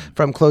country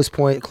from close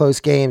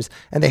games,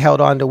 and they held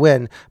on to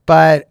win.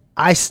 But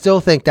I still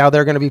think now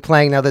they're going to be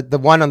playing now the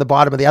one on the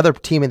bottom of the other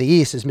team in the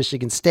East is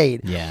Michigan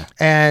State. Yeah.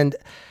 And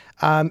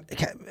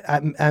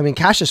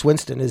Cassius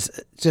Winston is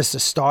just a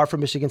star for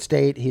Michigan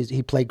State.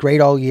 He played great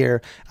all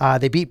year.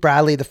 They beat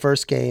Bradley the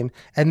first game,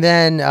 and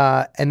then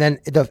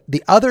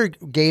the other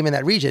game in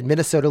that region,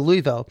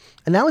 Minnesota-Louisville,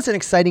 and that was an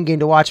exciting game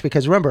to watch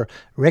because remember,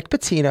 Rick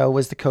Pitino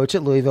was the coach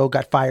at Louisville,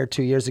 got fired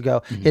 2 years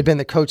ago. He had been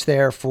the coach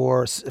there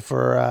for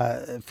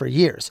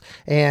years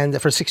and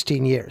for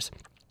 16 years.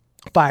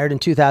 Fired in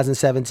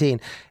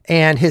 2017,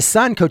 and his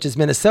son coaches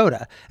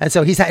Minnesota, and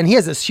so he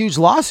has this huge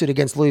lawsuit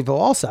against Louisville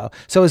also.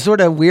 So it's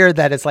sort of weird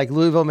that it's like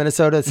Louisville,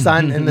 Minnesota's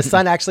son, and the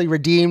son actually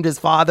redeemed his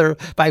father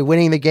by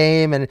winning the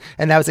game, and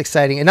that was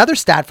exciting. Another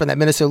stat from that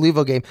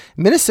Minnesota-Louisville game: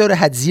 Minnesota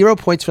had 0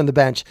 points from the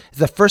bench. It's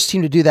the first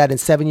team to do that in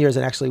 7 years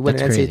and actually win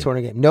an NCAA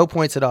tournament game. No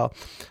points at all.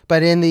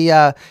 But in the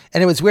and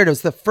it was weird. It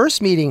was the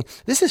first meeting.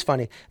 This is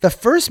funny. The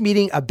first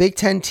meeting a Big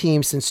Ten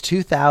team since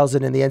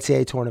 2000 in the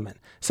NCAA tournament.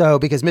 So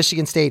because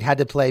Michigan State had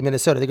to play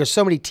Minnesota, there's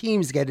so many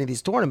teams getting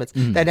these tournaments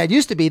that it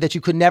used to be that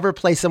you could not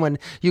play someone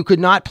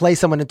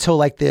until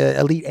like the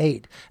Elite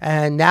Eight.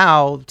 And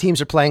now teams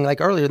are playing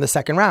like earlier in the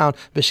second round.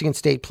 Michigan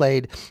State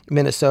played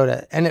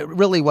Minnesota, and it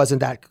really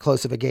wasn't that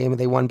close of a game.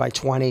 They won by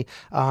 20.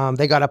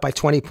 They got up by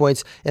 20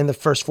 points in the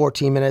first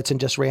 14 minutes and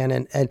just ran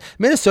in. And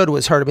Minnesota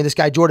was hurt. I mean, this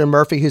guy Jordan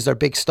Murphy, who's their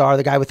big star,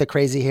 the guy with the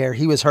crazy hair,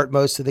 he was hurt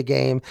most of the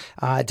game.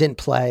 Didn't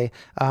play,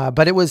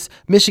 but it was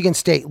Michigan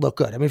State looked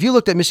good. I mean, if you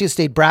looked at Michigan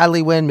State,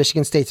 Bradley win,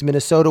 Michigan State's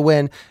Minnesota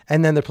win,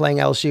 and then they're playing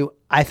LSU.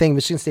 I think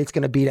Michigan State's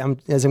going to beat them.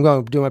 As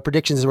I'm doing my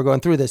predictions as we're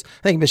going through this,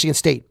 I think Michigan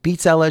State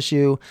beats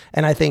LSU,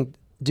 and I think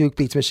Duke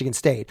beats Michigan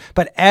State.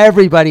 But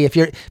everybody, if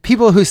you're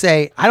people who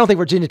say, I don't think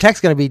Virginia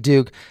Tech's going to beat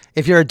Duke,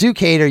 if you're a Duke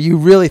hater, you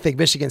really think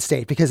Michigan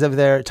State because of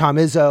their Tom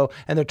Izzo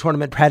and their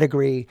tournament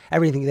pedigree,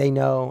 everything they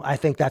know. I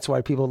think that's why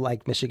people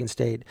like Michigan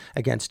State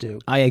against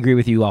Duke. I agree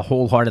with you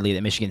wholeheartedly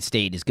that Michigan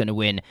State is going to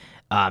win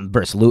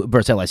versus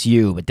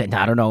LSU, but then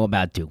I don't know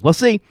about Duke. We'll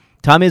see.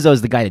 Tom Izzo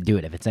is the guy to do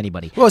it if it's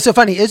anybody. Well, it's so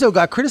funny. Izzo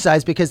got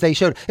criticized because they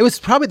showed it was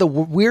probably the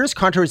weirdest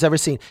controversy I've ever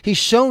seen. He's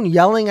shown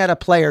yelling at a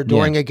player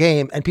during a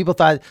game, and people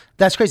thought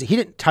that's crazy. He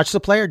didn't touch the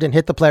player, didn't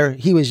hit the player.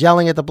 He was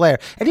yelling at the player.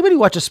 Anybody who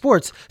watches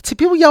sports,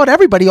 people yell at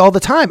everybody all the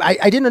time. I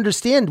didn't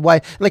understand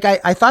why. Like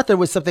I thought there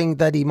was something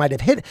that he might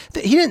have hit.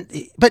 He didn't.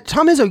 But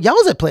Tom Izzo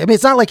yells at players. I mean,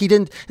 it's not like he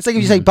didn't. It's like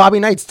if you say Bobby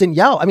Knights didn't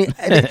yell. I mean,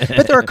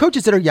 but there are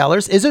coaches that are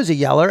yellers. Izzo's a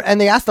yeller,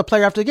 and they asked the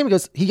player after the game. He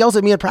goes, he yells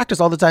at me in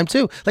practice all the time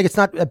too. Like it's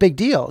not a big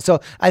deal.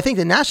 So I think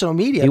the national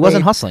media. He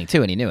wasn't hustling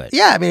too, and he knew it.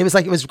 Yeah, I mean, it was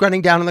like it was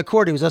running down on the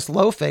court. He was just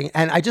loafing,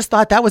 and I just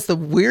thought that was the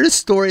weirdest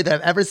story that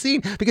I've ever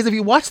seen. Because if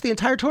you watch the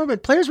entire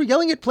tournament, players were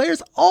yelling at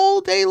players all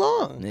day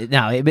long.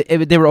 No,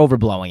 they were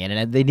overblowing it,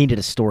 and they needed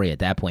a story at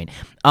that point.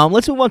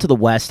 Let's move on to the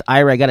West.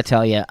 Ira, I got to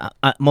tell you,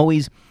 I'm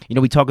always,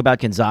 we talk about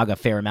Gonzaga a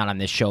fair amount on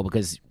this show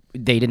because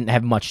they didn't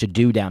have much to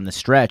do down the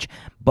stretch,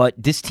 but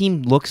this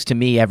team looks to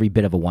me every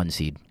bit of a 1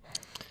 seed.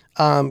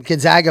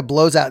 Gonzaga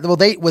blows out. Well,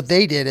 what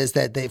they did is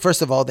that they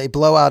first of all they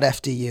blow out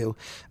FDU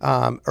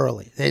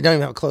early. They don't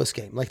even have a close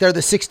game. Like they're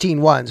the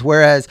 16-1s,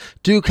 whereas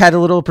Duke had a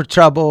little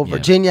trouble,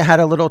 Virginia had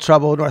a little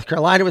trouble, North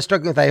Carolina was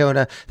struggling with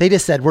Iona. They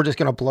just said we're just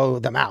going to blow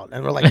them out,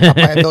 and we're like up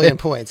by 1 million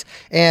points.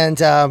 And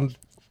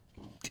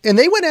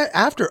they went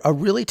after a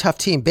really tough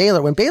team,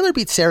 Baylor. When Baylor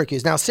beat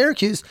Syracuse, now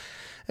Syracuse.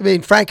 I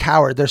mean, Frank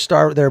Howard,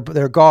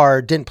 their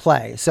guard, didn't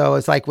play. So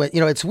it's like,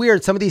 it's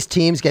weird. Some of these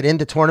teams get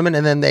into tournament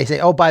and then they say,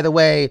 oh, by the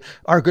way,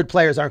 our good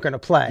players aren't going to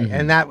play. Mm-hmm.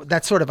 And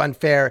that's sort of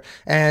unfair.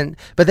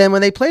 But then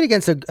when they played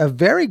against a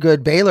very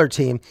good Baylor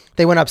team,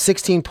 they went up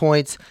 16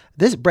 points.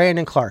 This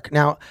Brandon Clark.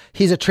 Now,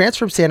 he's a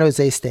transfer from San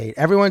Jose State.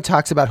 Everyone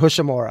talks about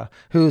Hachimura,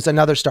 who's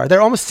another star.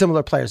 They're almost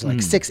similar players, like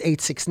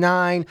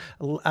 6'8",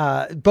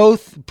 6'9",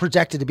 both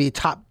projected to be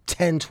top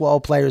 10,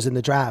 12 players in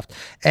the draft.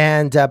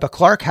 And but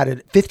Clark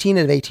had 15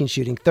 out of 18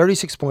 shooting,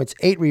 36 points,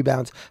 8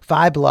 rebounds,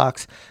 5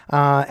 blocks.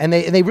 And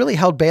they really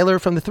held Baylor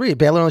from the three.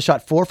 Baylor only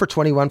shot 4 for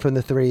 21 from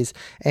the threes.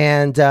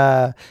 And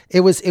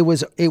it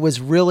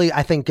was really,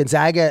 I think,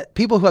 Gonzaga,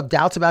 people who have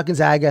doubts about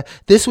Gonzaga,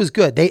 this was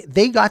good.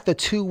 They got the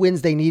 2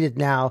 wins they needed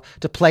now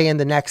to play in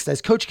the next.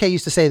 As Coach K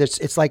used to say,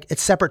 it's like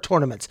it's separate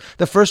tournaments.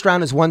 The first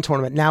round is one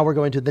tournament. Now we're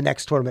going to the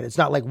next tournament. It's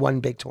not like one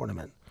big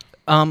tournament.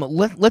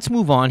 Let's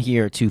move on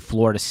here to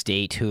Florida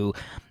State, who,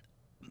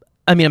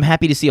 I mean, I'm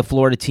happy to see a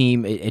Florida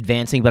team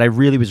advancing, but I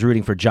really was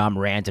rooting for John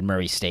Morant and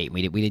Murray State.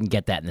 We didn't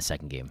get that in the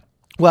second game.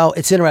 Well,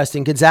 it's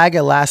interesting.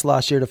 Gonzaga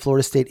lost year to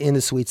Florida State in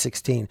the Sweet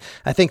 16.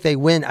 I think they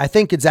win. I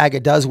think Gonzaga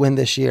does win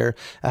this year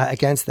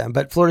against them.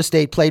 But Florida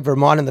State played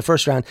Vermont in the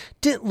first round.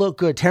 Didn't look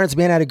good. Terrence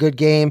Mann had a good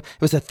game.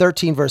 It was a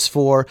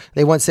 13-4.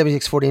 They won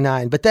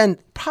 76-49. But then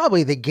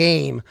probably the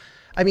game,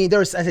 I mean,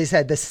 there's, as I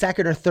said, the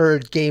second or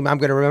third game I'm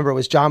going to remember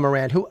was John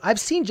Moran, who I've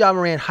seen John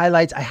Moran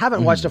highlights. I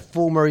haven't watched a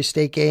full Murray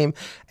State game.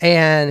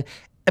 And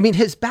I mean,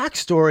 his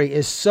backstory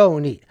is so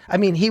neat. I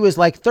mean, he was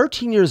like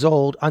 13 years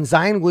old on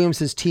Zion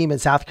Williams' team in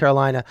South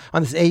Carolina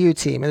on this AU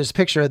team. And there's a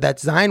picture that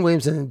Zion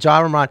Williams and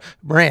John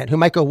Moran, who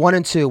might go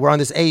 1-2, were on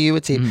this AU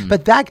team.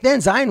 But back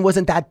then, Zion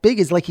wasn't that big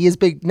as like he is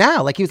big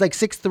now. Like he was like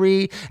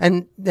 6'3",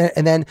 and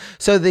then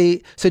so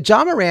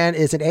John Moran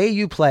is an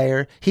AU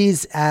player.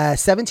 He's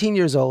 17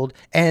 years old,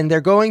 and they're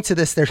going to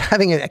this. They're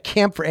having a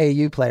camp for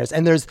AU players,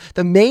 and there's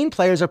the main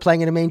players are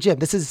playing in a main gym.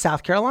 This is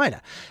South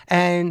Carolina,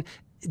 and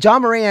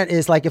John Moran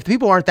is like, if the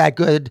people aren't that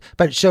good,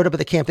 but showed up at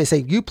the camp, they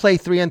say, you play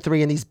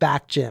 3-on-3 in these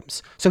back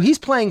gyms. So he's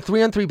playing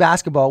 3-on-3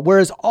 basketball,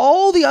 whereas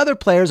all the other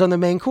players on the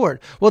main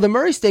court. Well, the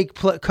Murray State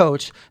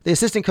coach, the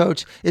assistant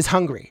coach, is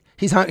hungry.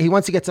 He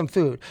wants to get some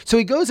food. So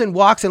he goes and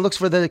walks and looks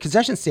for the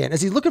concession stand.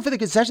 As he's looking for the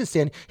concession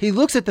stand, he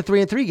looks at the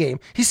 3-on-3 game.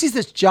 He sees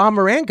this John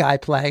Moran guy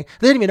playing.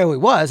 They didn't even know who he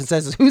was, and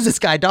says, who's this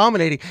guy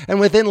dominating? And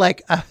within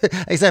like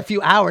a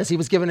few hours, he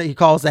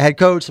calls the head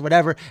coach or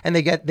whatever, and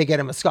they get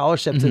him a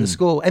scholarship to the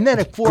school. And then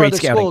at 4 Great other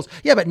scouting. schools.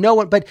 Yeah, but no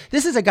one. But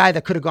this is a guy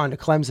that could have gone to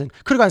Clemson,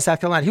 could have gone to South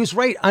Carolina. He was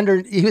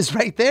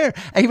right there,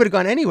 and he would have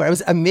gone anywhere. It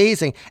was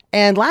amazing.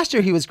 And last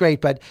year he was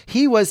great, but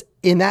he was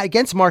in that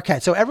against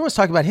Marquette. So everyone's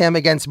talking about him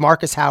against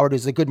Marcus Howard,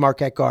 who's a good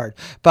Marquette guard.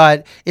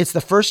 But it's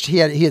the first, he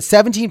had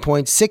 17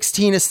 points,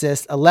 16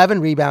 assists,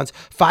 11 rebounds,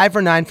 5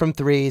 for 9 from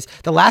threes.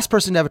 The last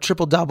person to have a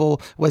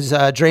triple-double was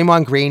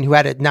Draymond Green, who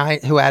had it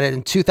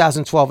in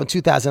 2012 and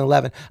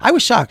 2011. I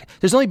was shocked.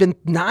 There's only been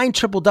 9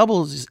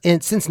 triple-doubles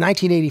since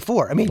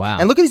 1984. I mean, wow.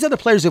 And look at these other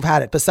players who've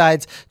had it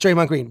besides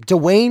Draymond Green.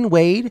 Dwayne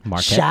Wade,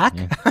 Marquette, Shaq.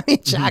 yeah. I mean,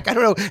 Shaq, I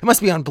don't know. It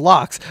must be on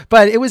blocks.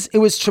 But it was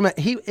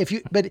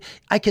tremendous. But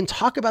I can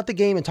talk about the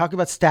game and talk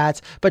about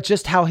stats, but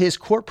just how his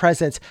court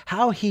presence,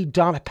 how he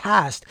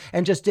passed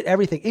and just did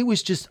everything. It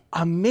was just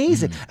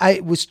amazing.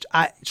 It was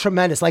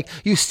tremendous. Like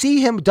you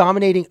see him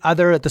dominating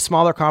the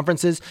smaller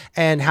conferences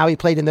and how he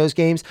played in those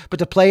games, but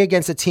to play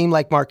against a team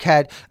like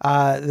Marquette,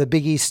 the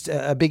Big East,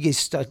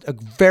 a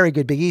very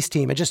good Big East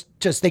team, and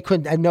just they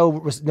couldn't, and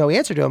no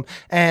answer to him.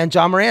 And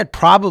John Moran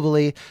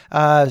probably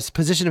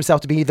positioned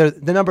himself to be either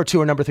the number 2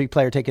 or number 3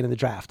 player taken in the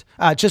draft.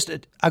 Just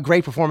a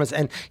great performance,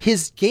 and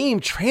his game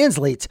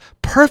translates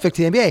perfect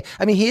to the NBA.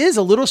 I mean, he is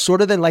a little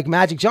shorter than like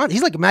Magic Johnson.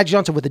 He's like Magic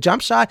Johnson with the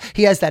jump shot.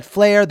 He has that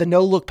flair, the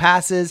no-look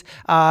passes,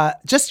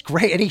 just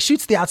great. And he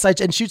shoots the outside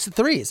and shoots the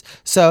threes.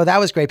 So that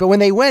was great. But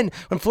when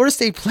Florida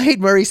State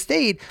played Murray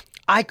State,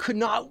 I could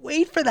not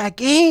wait for that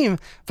game.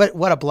 But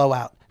what a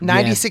blowout.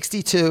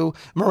 90-62.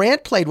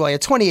 Morant played well. He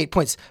had 28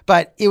 points,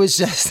 but it was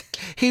just,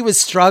 he was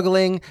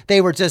struggling. They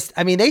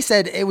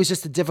said it was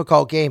just a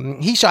difficult game.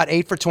 He shot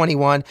 8 for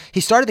 21. He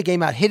started the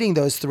game out hitting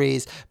those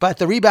threes, but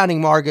the rebounding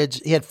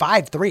mortgage, he had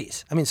 5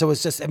 threes. I mean, so it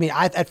was just,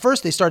 at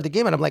first they started the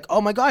game and I'm like, oh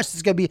my gosh, this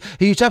is going to be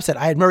a huge upset.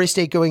 I had Murray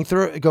State going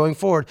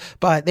forward,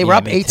 but they were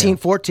up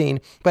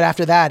 18-14. But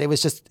after that, it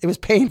was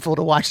painful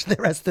to watch the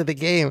rest of the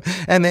game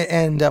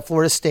and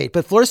Florida State.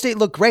 But Florida State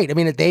looked great. I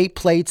mean, they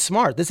played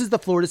smart. This is the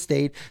Florida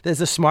State. There's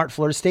a smart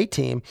Florida State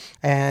team.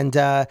 And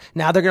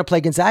now they're going to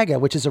play Gonzaga,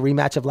 which is a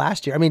rematch of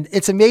last year. I mean,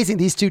 it's amazing.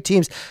 These two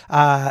teams,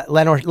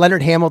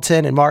 Leonard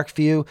Hamilton and Mark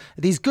Few,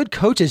 these good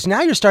coaches.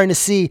 Now you're starting to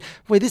see,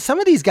 some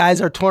of these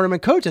guys are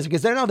tournament coaches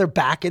because they're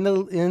back in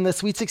the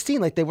Sweet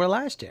 16 like they were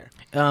last year.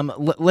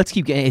 Let's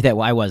keep getting that.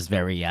 I was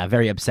very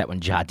upset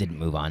when Ja didn't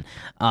move on.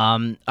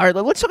 All right,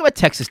 let's talk about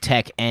Texas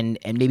Tech and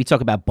maybe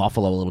talk about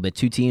Buffalo a little bit.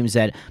 Two teams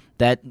that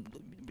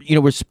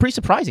were pretty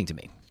surprising to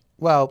me.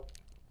 Well,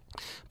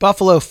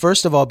 Buffalo,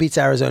 first of all, beats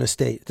Arizona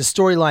State. The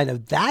storyline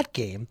of that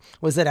game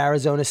was that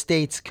Arizona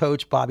State's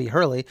coach, Bobby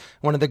Hurley,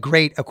 one of the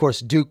great, of course,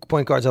 Duke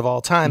point guards of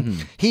all time,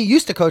 he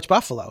used to coach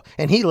Buffalo,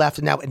 and he left,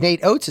 and now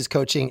Nate Oates is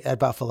coaching at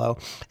Buffalo.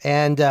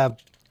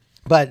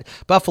 But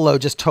Buffalo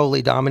just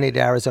totally dominated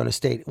Arizona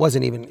State. It was,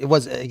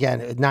 again,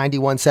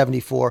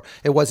 91-74.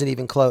 It wasn't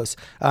even close.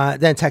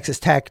 Then Texas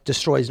Tech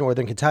destroys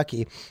Northern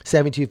Kentucky,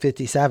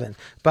 72-57.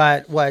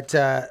 But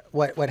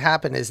what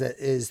happened is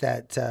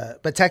that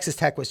but Texas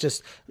Tech was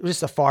just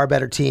a far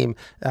better team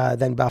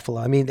than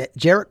Buffalo. I mean,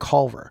 Jarrett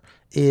Culver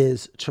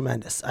is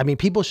tremendous. I mean,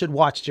 people should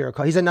watch Jarrett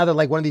Culver. He's another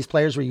one of these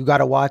players where you got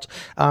to watch.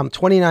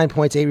 29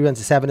 points, 8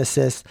 rebounds, 7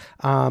 assists.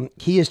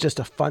 He is just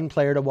a fun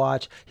player to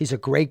watch. He's a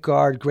great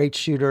guard, great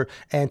shooter.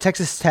 And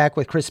Texas Tech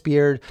with Chris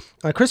Beard.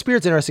 Chris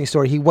Beard's an interesting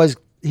story.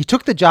 He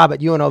took the job at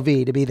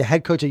UNLV to be the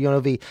head coach at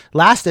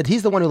UNLV.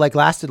 He's the one who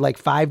lasted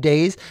 5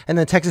 days, and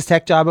then Texas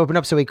Tech job opened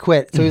up, so he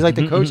quit. So he's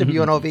the coach of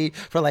UNLV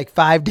for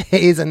 5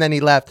 days, and then he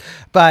left.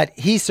 But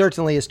he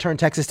certainly has turned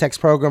Texas Tech's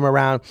program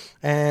around,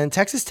 and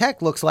Texas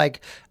Tech looks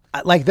like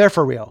they're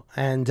for real.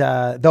 And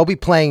they'll be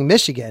playing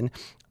Michigan.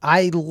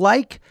 I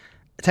like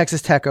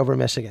Texas Tech over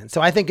Michigan.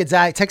 So I think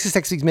Texas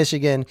Tech beats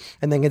Michigan,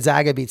 and then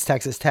Gonzaga beats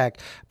Texas Tech.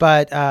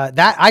 But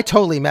that I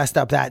totally messed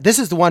up that. This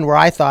is the one where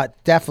I thought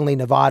definitely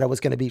Nevada was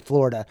going to beat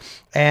Florida.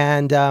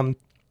 And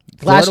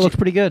Florida looks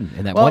pretty good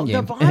in that one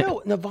game.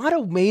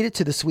 Nevada made it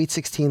to the Sweet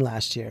 16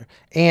 last year,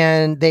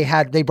 and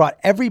they brought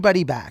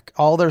everybody back,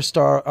 all their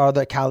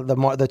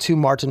the two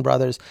Martin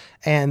brothers,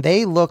 and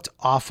they looked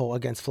awful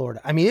against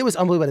Florida. I mean, it was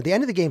unbelievable. At the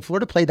end of the game,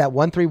 Florida played that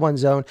 1-3-1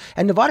 zone,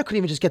 and Nevada couldn't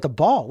even just get the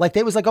ball. Like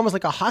they was like almost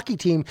like a hockey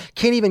team,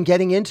 can't even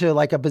getting into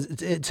like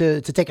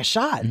to take a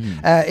shot.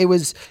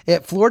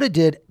 Florida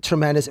did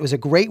tremendous. It was a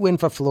great win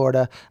for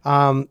Florida.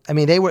 I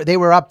mean, they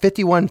were up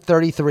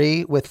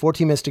 51-33 with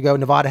 14 minutes to go.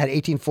 Nevada had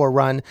 18-4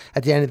 run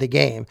at the end of the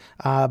game.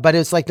 But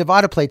it's like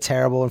Nevada played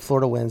terrible and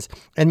Florida wins,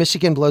 and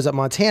Michigan blows up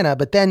Montana.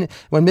 But then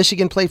when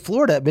Michigan played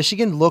Florida,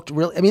 Michigan looked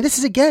really, I mean, this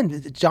is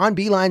again, John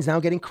Beilein's now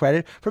getting credit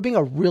for being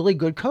a really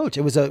good coach.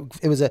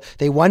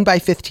 They won by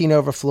 15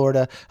 over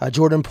Florida.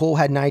 Jordan Poole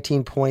had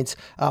 19 points.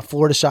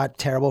 Florida shot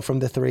terrible from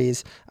the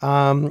threes.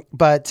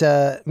 But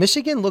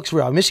Michigan looks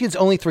real. Michigan's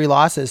only 3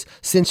 losses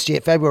since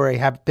February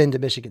have been to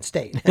Michigan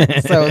State.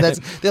 So that's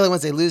the only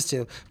ones they lose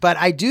to. But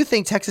I do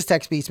think Texas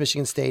Tech beats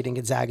Michigan State and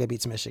Gonzaga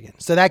beats Michigan.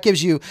 So that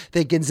gives you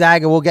the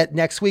Gonzaga. We'll get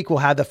next week. We'll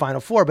have the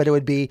Final Four, but it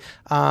would be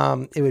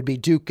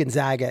Duke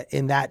Gonzaga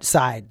in that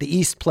side. The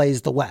East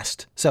plays the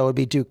West, so it would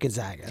be Duke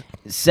Gonzaga.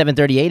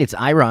 7:38. It's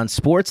Iron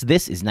Sports.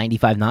 This is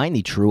 95.9,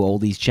 the True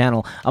Oldies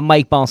channel. I'm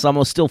Mike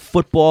Balsamo. Still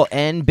football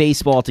and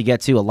baseball to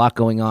get to. A lot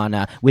going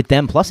on with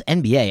them, plus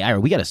NBA. Ira,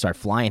 we got to start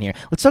flying here.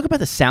 Let's talk about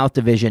the South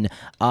Division.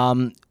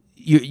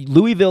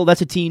 Louisville.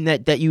 That's a team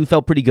that you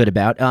felt pretty good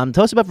about.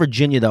 Tell us about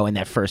Virginia though in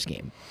that first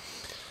game.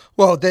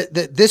 Well,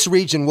 this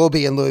region will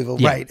be in Louisville,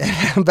 right?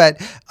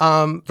 But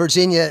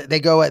Virginia, they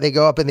go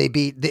up and they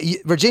beat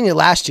Virginia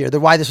last year.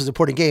 Why this was an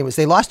important game was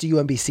they lost to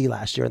UMBC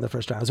last year in the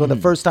first round. It was one of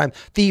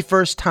the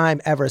first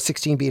time ever,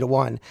 16 beat a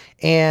 1.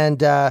 And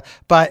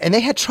they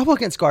had trouble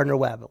against Gardner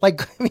Webb.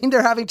 Like, I mean,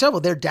 they're having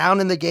trouble. They're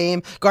down in the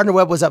game. Gardner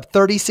Webb was up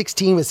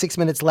 30-16 with 6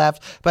 minutes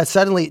left. But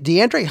suddenly,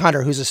 DeAndre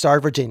Hunter, who's a star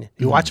of Virginia,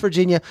 you watch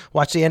Virginia,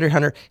 watch DeAndre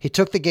Hunter. He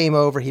took the game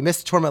over. He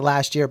missed the tournament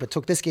last year, but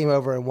took this game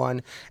over and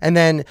won. And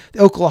then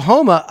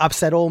Oklahoma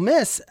upset Ole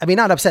Miss. I mean,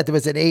 not upset. It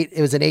was an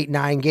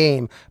 8-9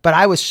 game, but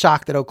I was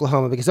shocked at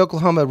Oklahoma because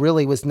Oklahoma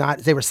really was not.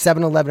 They were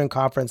 7-11 in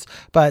conference,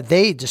 but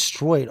they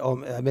destroyed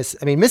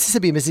Mississippi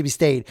and Mississippi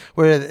State,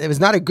 where it was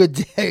not a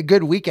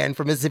good weekend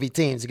for Mississippi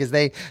teams because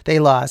they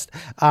lost.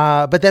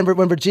 But then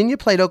when Virginia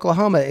played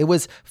Oklahoma, it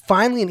was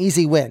finally an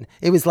easy win.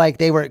 It was like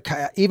they were,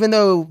 even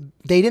though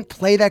they didn't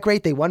play that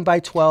great, they won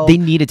by 12. They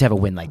needed to have a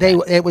win like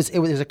that.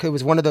 It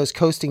was one of those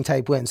coasting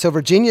type wins. So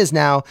Virginia's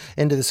now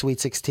into the Sweet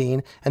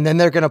 16, and then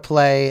they're going to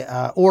play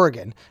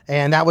Oregon,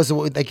 and that was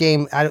the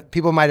game.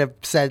 People might have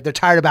said they're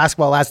tired of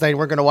basketball last night and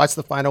we're going to watch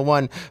the final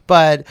one,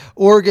 but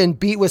Oregon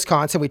beat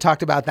Wisconsin. We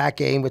talked about that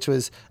game, which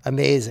was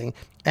amazing.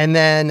 And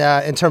then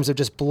in terms of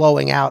just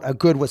blowing out a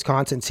good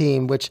Wisconsin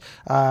team, which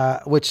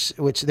I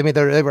mean,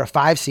 they were a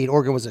 5 seed,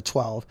 Oregon was a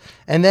 12.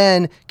 And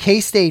then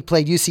K-State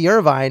played UC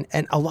Irvine,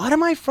 and a lot of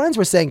my friends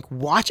were saying,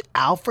 watch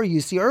out for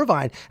UC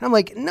Irvine. And I'm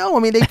like, no, I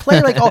mean, they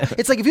play like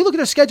it's like if you look at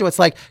their schedule, it's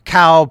like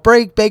Cal,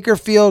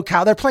 Bakerfield,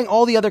 Cal, they're playing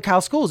all the other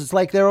Cal schools. It's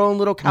like their own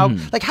little Cal,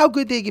 like how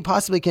good they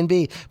possibly can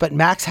be. But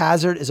Max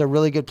Hazard is a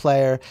really good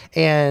player,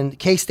 and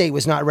K-State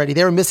was not ready.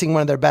 They were missing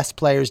one of their best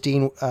players,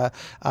 Dean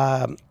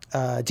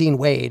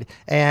Wade,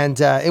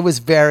 and it was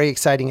very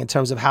exciting in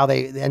terms of how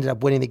they ended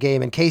up winning the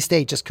game. And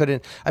K-State just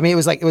couldn't. I mean,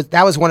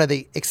 that was one of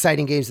the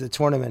exciting games of the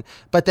tournament.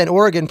 But then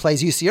Oregon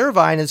plays UC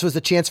Irvine, and this was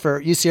the chance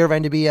for UC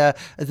Irvine to be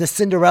the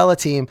Cinderella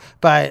team.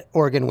 But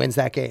Oregon wins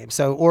that game,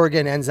 so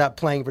Oregon ends up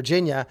playing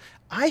Virginia.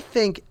 I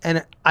think,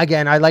 and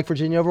again, I like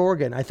Virginia over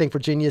Oregon. I think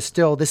Virginia is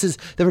still, this is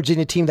the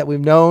Virginia team that we've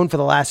known for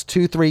the last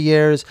 2-3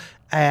 years,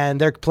 and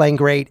they're playing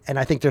great, and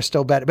I think they're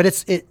still better. But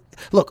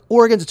look,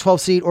 Oregon's a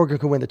 12 seed. Oregon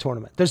can win the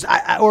tournament.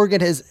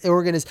 Oregon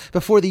is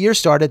before the year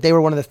started, they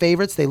were one of the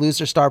favorites. They lose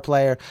their star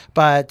player,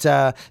 but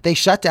they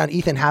shut down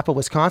Ethan Happ of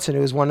Wisconsin,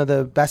 who was one of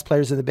the best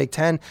players in the Big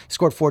Ten,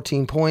 scored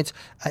 14 points.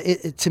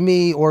 To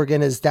me,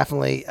 Oregon is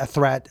definitely a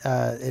threat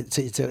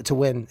to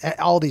win.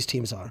 All these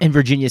teams are. And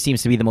Virginia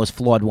seems to be the most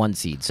flawed 1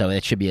 seed, so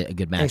it should be a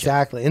good matchup.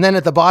 Exactly. And then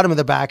at the bottom of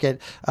the bracket,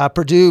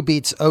 Purdue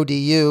beats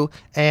ODU,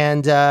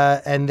 and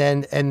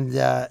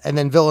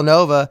then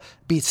Villanova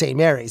beat St.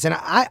 Mary's. And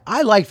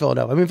I like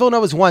Villanova. I mean,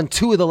 Villanova's won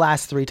 2 of the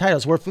last 3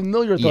 titles. We're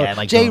familiar with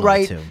like Jay Villanova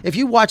Wright. too. If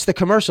you watch the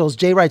commercials,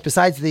 Jay Wright,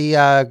 besides the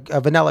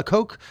Vanilla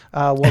Coke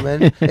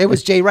woman, it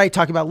was Jay Wright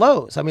talking about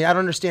Lowe's. I mean, I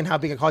don't understand how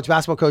being a college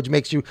basketball coach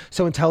makes you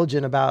so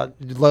intelligent about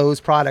Lowe's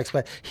products,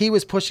 but he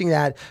was pushing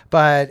that.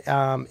 But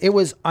it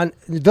was on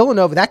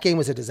Villanova. That game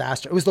was a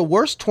disaster. It was the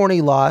worst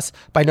tourney loss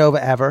by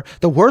Nova ever,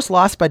 the worst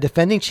loss by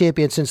defending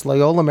champion since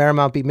Loyola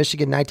Marymount beat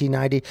Michigan in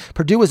 1990.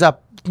 Purdue was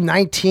up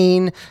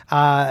 19.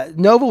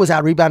 Nova was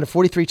out rebounded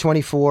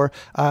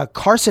 43-24.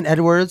 Carson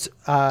Edwards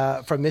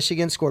from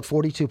Michigan scored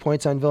 42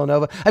 points on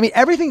Villanova. I mean,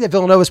 everything that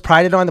Villanova's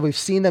prided on that we've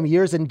seen them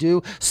years and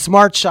do,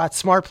 smart shots,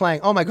 smart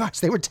playing. Oh my gosh,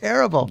 they were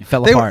terrible.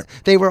 Fell apart.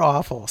 They were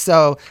awful.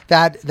 So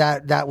that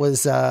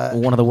was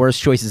one of the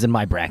worst choices in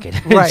my bracket.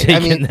 Right,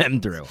 taking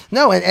them through.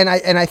 No, and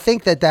I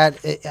think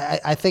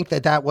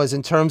that was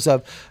in terms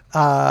of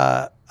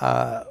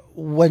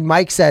when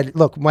Mike said,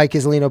 look, Mike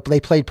Isolino, they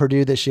played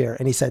Purdue this year,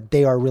 and he said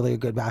they are really a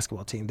good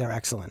basketball team. They're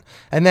excellent.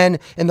 And then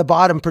in the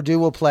bottom, Purdue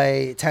will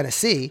play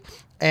Tennessee,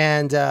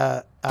 and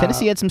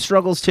Tennessee had some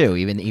struggles too,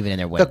 even in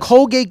their wins. The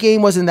Colgate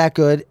game wasn't that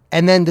good,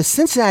 and then the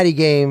Cincinnati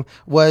game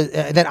was.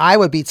 Then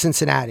Iowa beat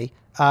Cincinnati,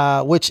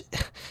 which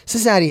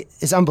Cincinnati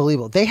is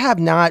unbelievable. They have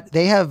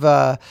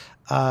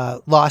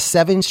lost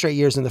 7 straight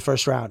years in the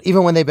first round,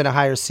 even when they've been a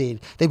higher seed.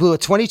 They blew a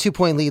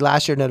 22-point lead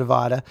last year to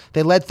Nevada.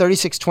 They led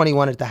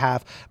 36-21 at the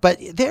half. But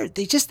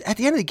they just, at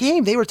the end of the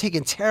game, they were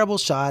taking terrible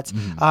shots.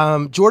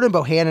 Jordan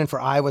Bohannon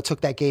for Iowa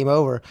took that game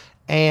over.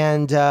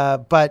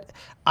 But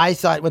I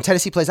thought when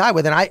Tennessee plays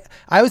Iowa, then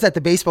I was at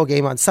the baseball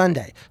game on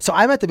Sunday. So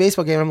I'm at the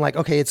baseball game and I'm like,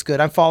 okay, it's good.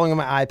 I'm following on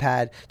my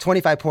iPad,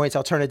 25 points,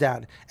 I'll turn it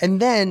down.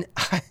 And then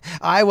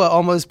Tennessee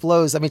almost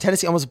blows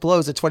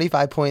a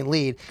 25-point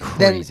lead.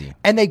 Crazy.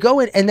 And they go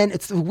in, and then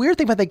it's the weird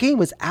thing about that game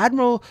was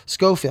Admiral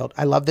Schofield,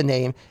 I love the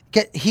name,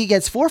 he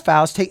gets 4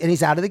 fouls and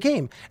he's out of the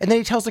game. And then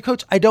he tells the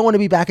coach, I don't want to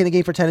be back in the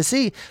game for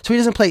Tennessee. So he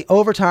doesn't play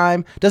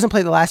overtime, doesn't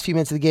play the last few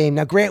minutes of the game.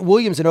 Now, Grant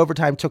Williams in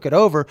overtime took it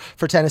over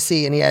for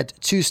Tennessee, and he had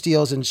 2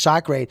 steals and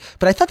shot grade.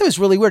 But I thought that was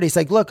really weird. He's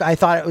like, look, I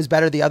thought it was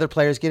better the other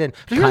players get in.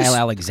 Kyle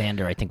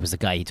Alexander, I think, was the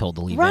guy he told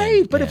to leave in.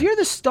 Right, but if you're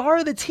the star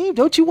of the team,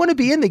 don't you want to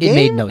be in the game? It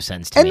made no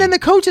sense to me. And then the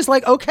coach is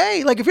like,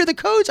 okay, like if you're the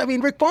coach, I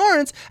mean, Rick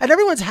Barnes, and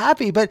everyone's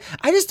happy, but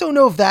I just don't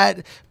know if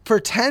that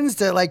pretends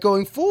to, like,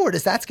 going forward,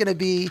 is that's going to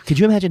be... Could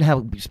you imagine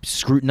how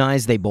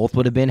scrutinized they both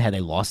would have been had they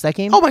lost that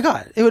game? Oh my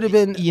God, it would have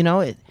been... You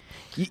know,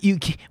 you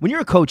when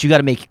you're a coach, you got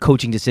to make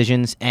coaching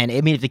decisions. And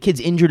I mean, if the kid's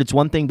injured, it's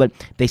one thing, but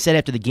they said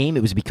after the game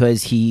it was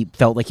because he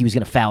felt like he was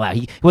going to foul out.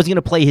 He wasn't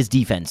going to play his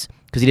defense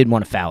because he didn't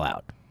want to foul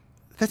out.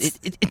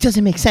 It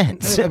doesn't make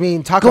sense. I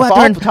mean, go out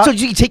there so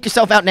you take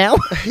yourself out now?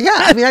 Yeah,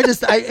 I mean,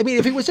 I mean,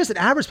 if he was just an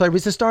average player, he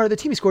was the star of the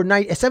team. He scored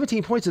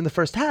 17 points in the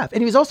first half,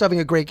 and he was also having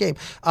a great game.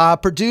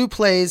 Purdue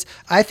plays.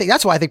 I think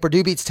that's why I think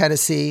Purdue beats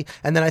Tennessee,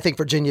 and then I think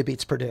Virginia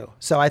beats Purdue.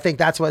 So I think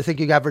that's why I think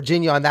you got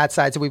Virginia on that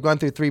side. So we've gone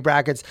through 3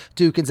 brackets: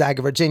 Duke,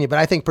 Gonzaga, Virginia. But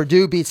I think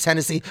Purdue beats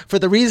Tennessee for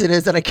the reason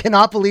is that I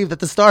cannot believe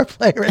that the star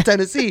player at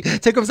Tennessee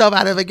took himself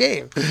out of a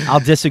game. I'll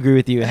disagree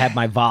with you. I have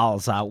my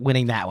Vols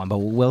winning that one, but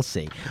we'll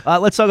see.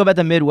 Let's talk about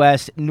the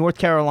Midwest. North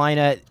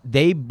Carolina.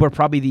 They were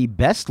probably the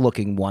best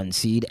looking 1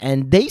 seed,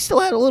 and they still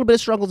had a little bit of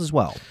struggles as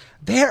well.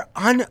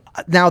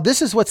 Now,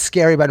 this is what's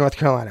scary about North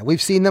Carolina.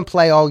 We've seen them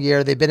play all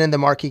year. They've been in the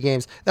marquee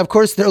games. Of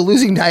course, they're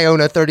losing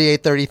Iona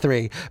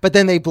 38-33, but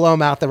then they blow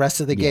them out the rest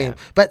of the game.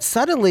 But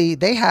suddenly,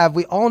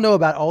 we all know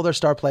about all their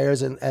star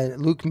players, and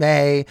Luke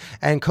May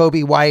and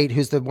Kobe White,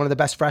 who's one of the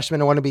best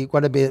freshmen and want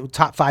to be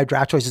top 5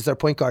 draft choices, their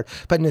point guard.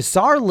 But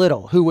Nazar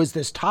Little, who was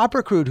this top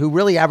recruit who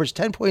really averaged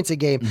 10 points a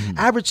game,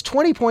 averaged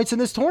 20 points in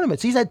this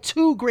tournament. So he's had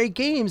 2 great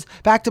games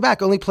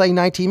back-to-back, only playing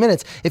 19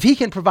 minutes. If he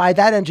can provide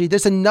that energy,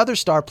 there's another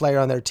star player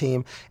on their team.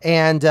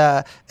 And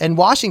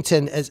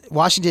Washington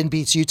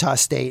beats Utah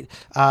State,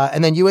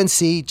 and then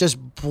UNC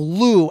just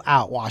blew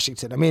out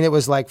Washington. I mean, it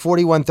was like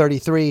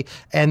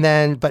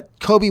 41-33, but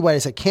Kobe White, I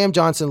said Cam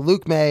Johnson,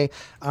 Luke May.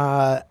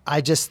 I'm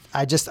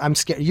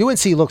scared.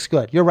 UNC looks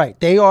good. You're right.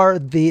 They are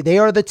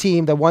the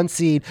team, the 1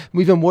 seed,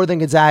 even more than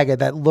Gonzaga,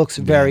 that looks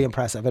very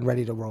impressive and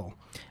ready to roll.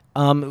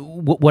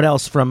 What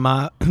else from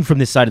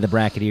this side of the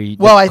bracket here?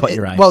 Caught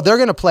your eye? Well, they're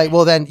going to play.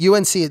 Well, then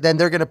UNC. Then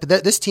they're going to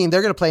this team.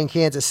 They're going to play in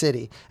Kansas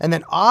City, and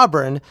then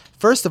Auburn.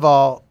 First of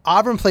all,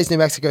 Auburn plays New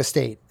Mexico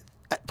State.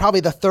 Probably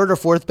the 3rd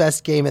or 4th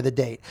best game of the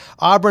day.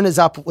 Auburn is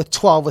up with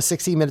 12 with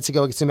 16 minutes to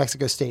go against New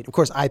Mexico State. Of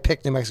course, I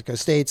picked New Mexico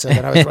State, so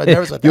then I was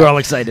nervous with that. You were all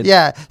excited.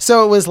 Yeah.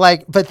 So it was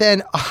like, but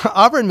then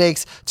Auburn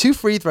makes 2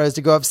 free throws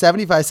to go up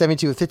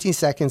 75-72 with 15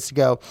 seconds to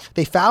go.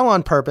 They foul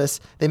on purpose.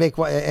 They make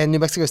one, and New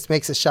Mexico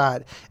makes a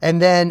shot,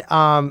 and then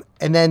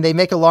they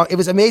make a long. It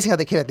was amazing how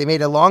they hit it. They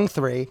made a long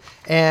 3,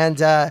 and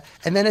then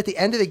at the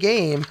end of the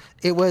game,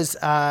 it was.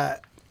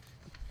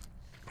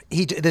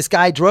 This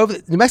guy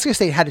drove. New Mexico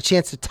State had a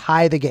chance to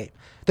tie the game.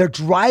 They're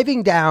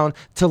driving down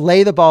to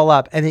lay the ball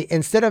up, and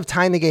instead of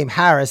tying the game,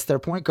 Harris, their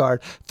point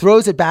guard,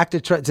 throws it back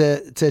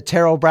to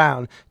Terrell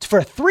Brown for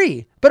a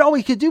 3. But all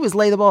he could do was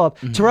lay the ball up.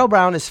 Terrell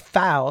Brown is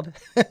fouled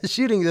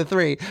shooting the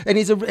 3, and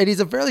he's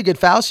a fairly good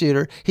foul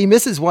shooter. He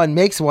misses one,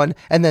 makes one,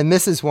 and then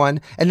misses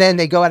one, and then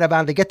they go out of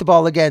bounds. They get the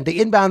ball again. They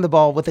inbound the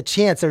ball with a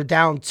chance. They're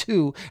down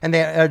 2, and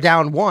they are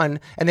down 1,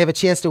 and they have a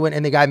chance to win,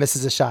 and the guy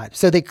misses a shot.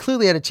 So they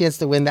clearly had a chance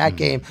to win that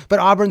game, but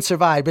Auburn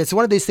survived. But it's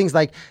one of these things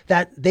like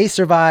that. They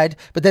survived,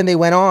 but then they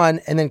went on,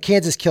 and then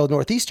Kansas killed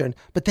Northeastern.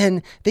 But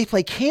then they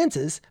play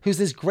Kansas, who's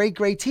this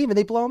great team, and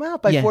they blow them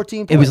out by 14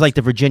 points. It was like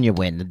the Virginia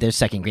win, their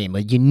second game.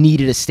 Like you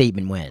needed a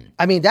statement win.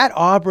 I mean, that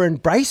Auburn,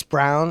 Bryce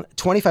Brown,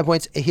 25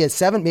 points. He has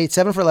made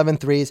 7 for 11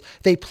 threes.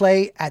 They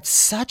play at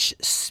such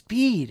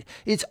speed.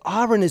 It's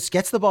Auburn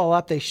gets the ball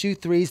up. They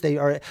shoot threes.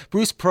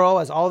 Bruce Pearl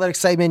has all that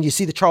excitement. You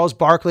see the Charles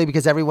Barkley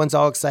because everyone's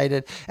all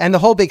excited. And the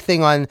whole big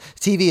thing on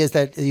TV is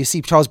that you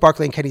see Charles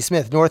Barkley and Kenny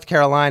Smith, North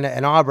Carolina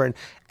and Auburn.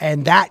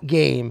 And that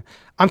game,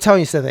 I'm telling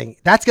you something,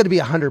 that's going to be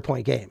a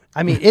 100-point game.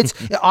 I mean,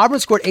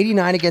 Auburn scored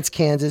 89 against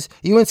Kansas.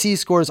 UNC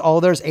scores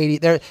all theirs 80.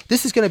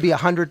 This is going to be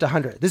 100 to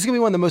 100. This is going to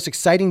be one of the most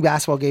exciting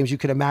basketball games you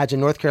could imagine.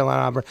 North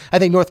Carolina, Auburn. I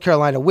think North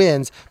Carolina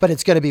wins, but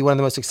it's going to be one of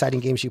the most exciting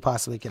games you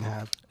possibly can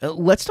have.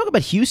 Let's talk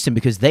about Houston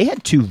because they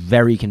had 2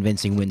 very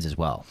convincing wins as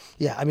well.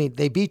 Yeah, I mean,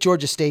 they beat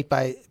Georgia State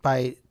by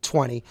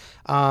 20.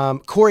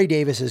 Corey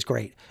Davis is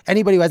great.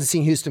 Anybody who hasn't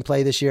seen Houston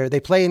play this year, they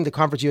play in the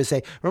Conference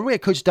USA. Remember we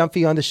had Coach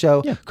Dunphy on the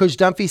show? Yeah. Coach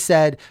Dunphy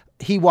said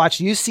he watched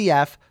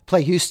UCF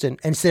play Houston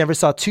and never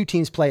saw 2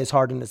 teams play as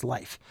hard in his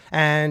life.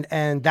 And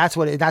that's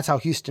how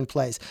Houston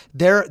plays.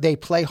 They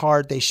play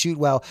hard. They shoot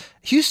well.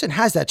 Houston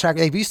has that track.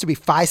 They used to be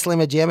Phi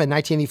Slamma Jam in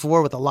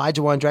 1984 with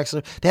Elijah Warren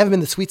Drexler. They haven't been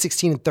in the Sweet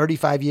 16 in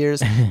 35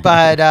 years,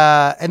 but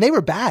and they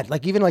were bad,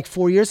 even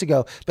 4 years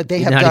ago. But they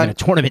have not done even a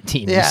tournament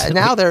team. Yeah,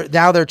 now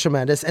they're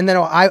tremendous. And then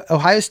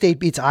Ohio State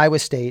beats Iowa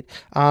State,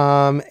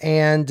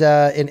 and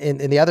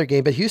in the other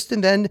game. But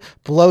Houston then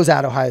blows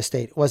out Ohio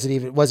State.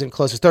 Wasn't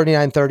close. It was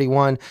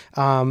 39-31.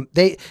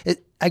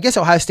 I guess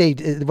Ohio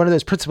State, one of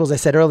those principals I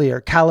said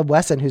earlier, Caleb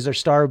Wesson, who's their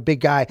star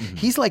big guy,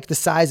 he's like the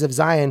size of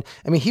Zion.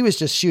 I mean, he was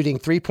just shooting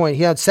 3-point.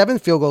 He had 7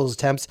 field goal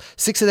attempts,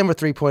 6 of them were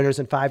 3-pointers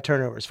and 5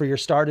 turnovers. For your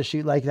star to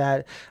shoot like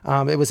that,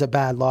 it was a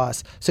bad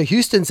loss. So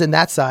Houston's in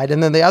that side,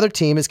 and then the other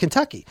team is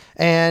Kentucky.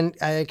 And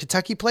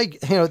Kentucky played,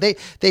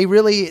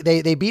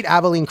 they beat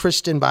Abilene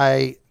Christian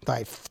by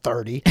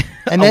 30,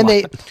 and then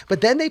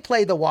they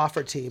played the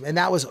Wofford team, and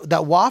that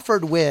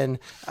Wofford win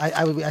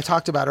I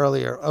talked about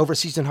earlier over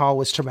Seton Hall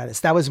was tremendous.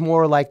 That was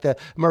more like the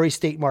Murray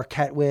State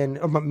Marquette win.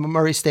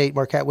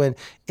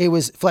 It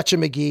was Fletcher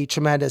McGee,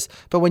 tremendous.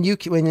 But when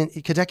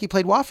Kentucky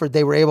played Wofford,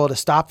 they were able to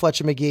stop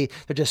Fletcher McGee.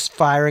 They're just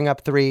firing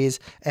up threes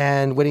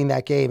and winning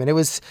that game, and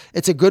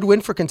it's a good win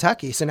for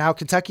Kentucky. So now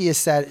Kentucky is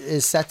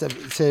set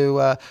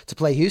to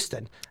play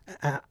Houston.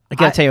 I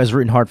gotta tell you, I was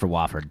rooting hard for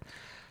Wofford.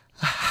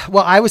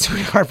 Well, I was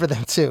rooting hard for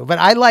them too, but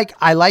I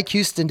like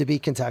Houston to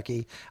beat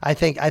Kentucky. I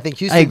think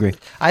Houston. I agree.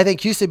 I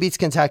think Houston beats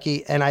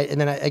Kentucky, and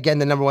then again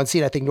the number 1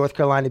 seed. I think North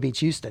Carolina beats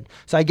Houston.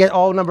 So I get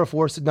all number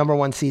 4, number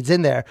 1 seeds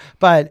in there.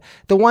 But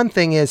the one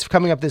thing is,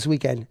 coming up this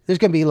weekend, there's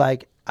going to be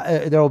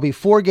there will be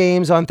 4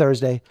 games on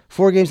Thursday,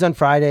 4 games on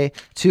Friday,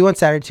 2 on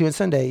Saturday, 2 on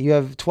Sunday. You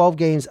have 12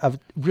 games of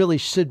really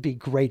should be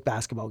great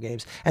basketball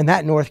games, and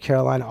that North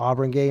Carolina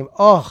Auburn game.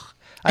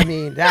 I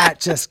mean, that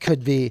just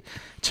could be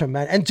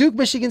tremendous. And Duke,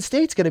 Michigan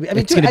State's going to be.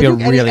 It's going to be a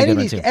really good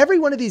one too. Every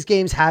one of these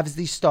games has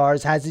these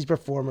stars, has these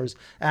performers.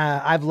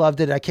 I've loved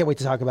it. I can't wait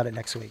to talk about it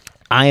next week.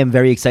 I am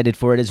very excited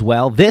for it as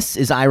well. This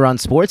is Iron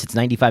Sports. It's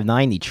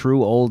 95.9, the True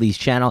Oldies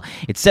channel.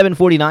 It's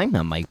 7:49.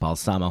 I'm Mike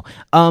Balsamo.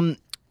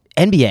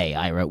 NBA,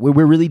 Ira,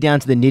 we're really down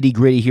to the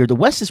nitty-gritty here. The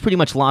West is pretty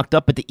much locked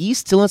up, but the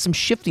East still has some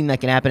shifting that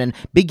can happen, and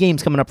big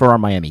games coming up for our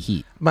Miami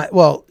Heat.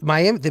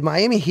 The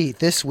Miami Heat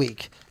this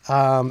week,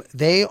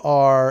 they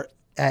are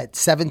at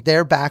 7.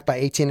 They're back by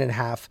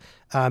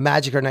 18.5.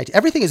 Magic are 19.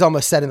 Everything is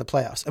almost set in the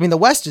playoffs. I mean, the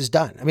West is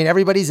done. I mean,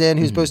 everybody's in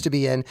who's supposed to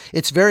be in.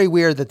 It's very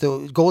weird that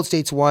the Golden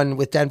State's 1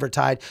 with Denver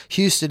tied.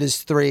 Houston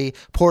is 3.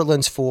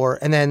 Portland's 4.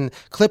 And then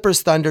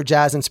Clippers, Thunder,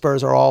 Jazz, and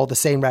Spurs are all the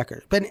same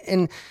record. But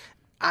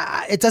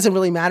it doesn't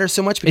really matter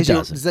so much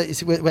because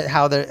with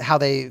how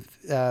they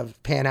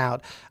pan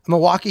out.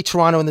 Milwaukee,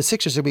 Toronto, and the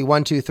Sixers will be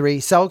 1, 2, 3.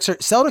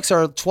 Celtics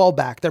are 12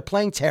 back. They're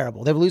playing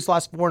terrible. They've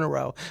lost 4 in a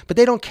row, but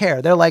they don't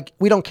care. They're like,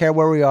 we don't care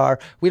where we are.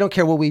 We don't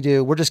care what we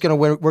do. We're just going to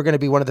win. We're going to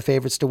be one of the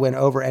favorites to win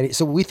over any.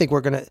 So we think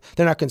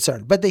they're not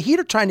concerned. But the Heat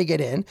are trying to get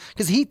in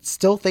because the Heat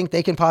still think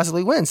they can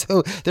possibly win.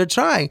 So they're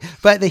trying.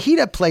 But the Heat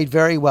have played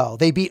very well.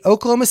 They beat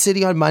Oklahoma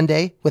City on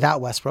Monday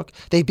without Westbrook.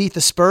 They beat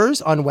the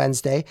Spurs on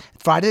Wednesday.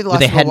 Friday they lost.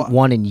 They hadn't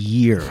won in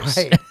years.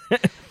 Right.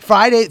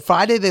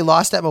 Friday they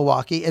lost at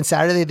Milwaukee, and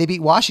Saturday they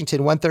beat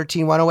Washington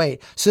 113-108.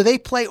 So they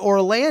play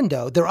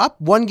Orlando. They're up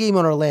 1 game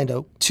on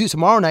Orlando. 2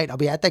 tomorrow night. I'll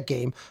be at that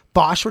game.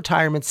 Bosch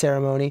retirement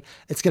ceremony.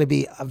 It's going to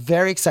be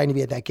very exciting to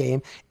be at that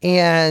game.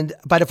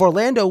 But if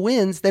Orlando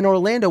wins, then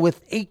Orlando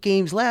with 8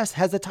 games left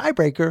has a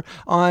tiebreaker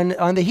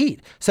on the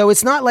Heat. So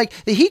it's not like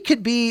the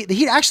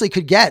Heat actually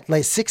could get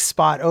like 6th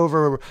spot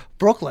over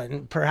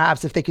Brooklyn,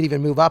 perhaps, if they could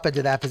even move up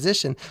into that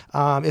position,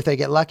 if they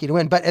get lucky to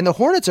win. And the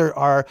Hornets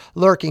are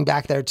lurking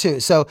back there too.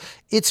 So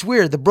it's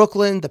weird. The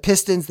Brooklyn, the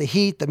Pistons, the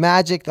Heat, the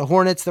Magic, the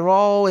Hornets, they're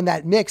all in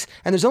that mix.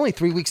 And there's only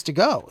 3 weeks to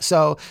go.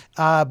 So,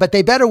 but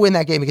they better win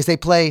that game because they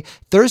play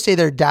Thursday.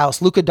 They're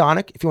Dallas. Luka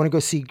Doncic. If you want to go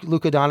see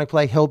Luka Doncic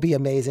play, he'll be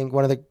amazing.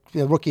 One of the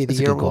Rookie of the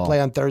Year will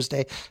play on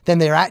Thursday. Then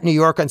they're at New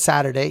York on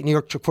Saturday. New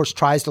York, of course,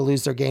 tries to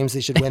lose their games.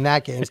 They should win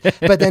that games.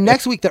 But then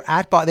next week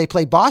they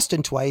play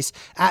Boston twice,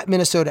 at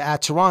Minnesota,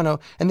 at Toronto.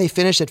 Toronto, and they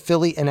finish at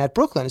Philly and at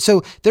Brooklyn.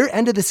 So their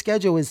end of the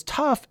schedule is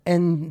tough,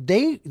 and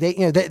they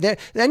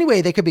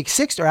anyway, they could be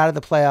sixth or out of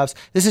the playoffs.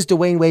 This is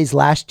Dwayne Wade's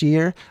last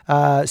year,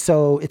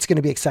 so it's going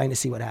to be exciting to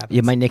see what happens.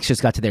 Yeah, my Knicks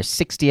just got to their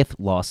 60th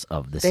loss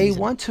of the season. They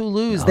want to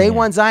lose. They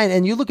want Zion,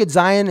 and you look at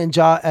Zion and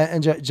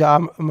Ja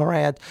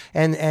Morant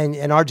and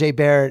RJ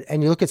Barrett,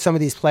 and you look at some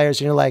of these players,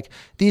 and you're like,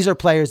 these are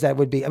players that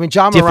would be. I mean,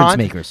 Ja Morant,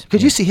 makers.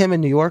 Could you see him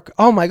in New York?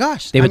 Oh my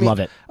gosh, they would love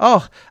it.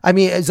 Oh, I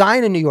mean,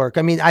 Zion in New York.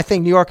 I mean, I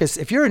think New York is.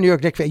 If you're a New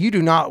York Knicks fan, you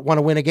do not want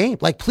to win a game.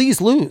 Like,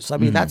 please lose. I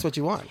mean, that's what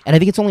you want. And I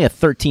think it's only a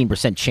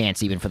 13%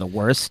 chance, even for the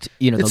worst.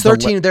 It's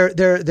 13.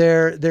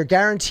 They're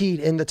guaranteed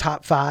in the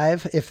top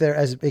 5 if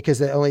they're because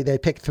they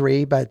pick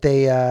 3, but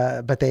they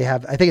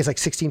have. I think it's like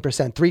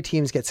 16%. 3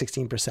 teams get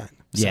 16%.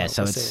 Yeah,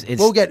 so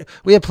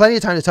we have plenty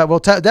of time to talk. We'll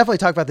definitely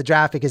talk about the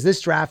draft, because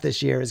this draft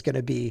this year is going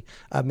to be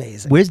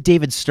amazing. Where's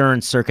David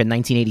Stern circa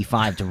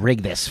 1985 to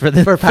rig this for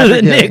the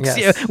Knicks?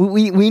 Yes. Yeah,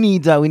 we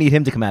need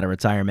him to come out of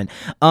retirement.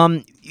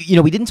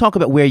 We didn't talk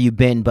about where you've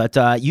been, but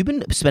you've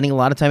been spending a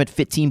lot of time at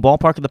Fit Team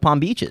Ballpark at the Palm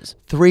Beaches.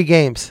 3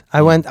 games.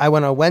 I went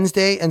on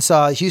Wednesday and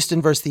saw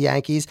Houston versus the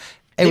Yankees.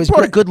 They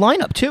brought a good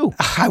lineup, too.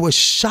 I was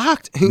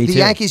shocked. The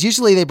Yankees,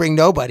 usually they bring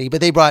nobody,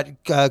 but they brought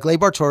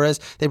Gleyber Torres,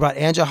 they brought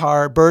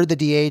Andujar, Bird, the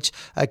DH,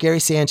 Gary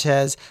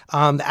Sanchez.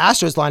 The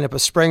Astros lineup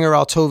of Springer,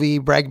 Altuve,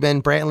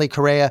 Bregman, Brantley,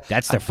 Correa.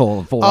 That's their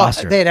full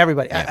roster. They had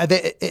everybody. Yeah.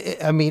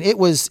 It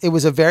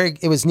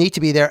was neat to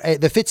be there.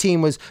 The Fit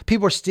Team was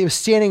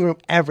standing room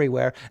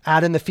everywhere.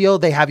 Out in the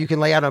field, you can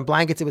lay out on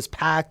blankets. It was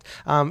packed.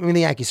 The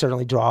Yankees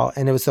certainly draw,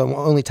 and it was the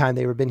only time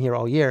they were been here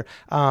all year.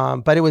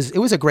 But it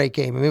was a great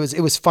game. I mean,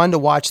 it was fun to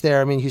watch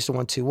there. I mean, Houston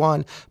won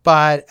 2-1,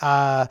 but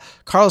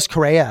Carlos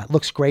Correa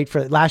looks great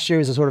for last year.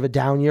 Was a sort of a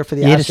down year for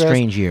the Astros. He had a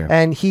strange year,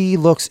 and he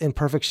looks in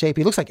perfect shape.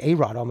 He looks like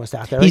A-Rod almost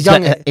out there. He's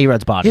got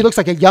A-Rod's body. He looks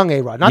like a young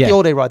A-Rod, not the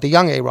old A-Rod, the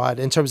young A-Rod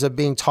in terms of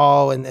being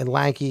tall and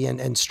lanky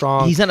and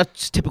strong. He's not a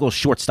typical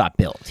shortstop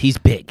build. He's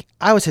big.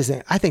 I was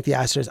saying, I think the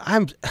Astros.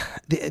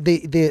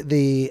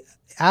 The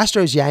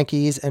Astros,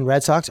 Yankees, and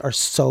Red Sox are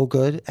so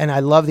good, and I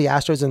love the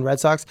Astros and Red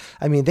Sox.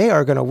 I mean, they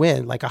are going to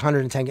win like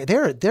 110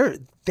 games.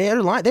 They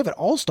have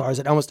all-stars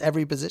at almost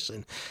every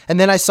position. And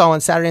then I saw on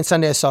Saturday and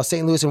Sunday, I saw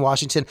St. Louis and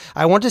Washington.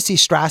 I wanted to see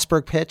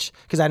Strasburg pitch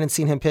because I hadn't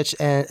seen him pitch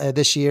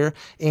this year,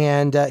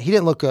 and he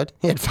didn't look good.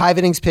 He had 5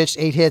 innings pitched,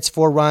 8 hits,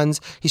 4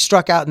 runs. He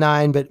struck out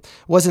 9, but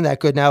wasn't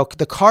that good. Now,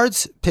 the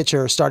Cards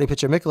starting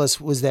pitcher,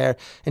 Mikolas, was there,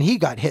 and he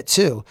got hit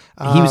too.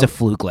 He was a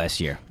fluke last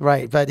year.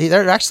 Right, but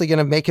they're actually going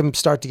to make him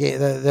start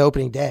the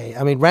opening day.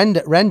 I mean,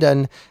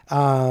 Rendon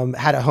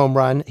had a home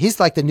run. He's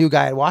like the new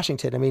guy at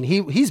Washington. I mean,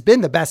 he's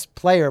been the best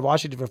player of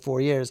Washington for 4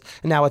 years.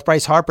 And now with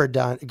Bryce Harper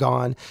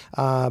gone,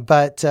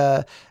 but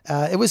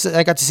it was.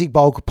 I got to see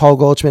Paul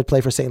Goldschmidt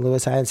play for St.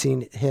 Louis. I hadn't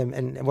seen him,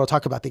 and we'll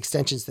talk about the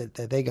extensions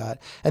that they got.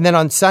 And then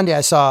on Sunday,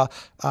 I saw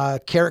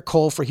Garrett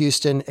Cole for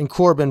Houston and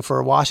Corbin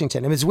for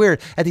Washington. And it's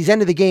weird at these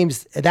end of the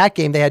games. That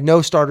game, they had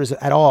no starters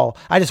at all.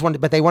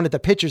 But they wanted the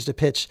pitchers to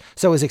pitch,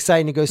 so it was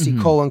exciting to go see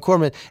Cole and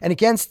Corbin. And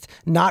against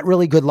not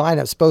really good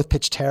lineups, both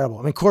pitched terrible.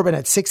 I mean, Corbin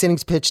had 6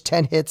 innings pitched,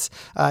 10 hits,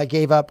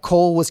 gave up.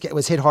 Cole was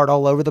hit hard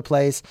all over the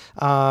place,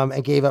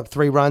 and gave up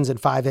 3 runs in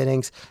 5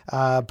 innings.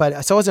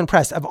 But so I was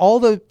impressed. Of all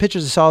the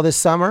pitchers I saw this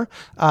summer,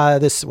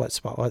 this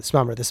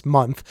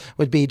month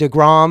would be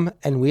DeGrom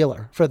and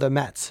Wheeler for the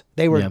Mets.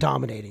 They were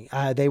dominating.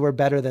 They were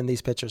better than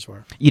these pitchers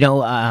were.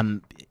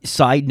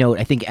 Side note,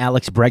 I think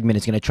Alex Bregman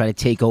is going to try to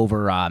take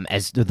over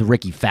as the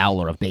Ricky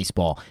Fowler of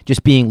baseball,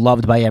 just being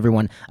loved by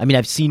everyone. I mean,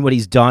 I've seen what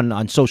he's done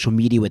on social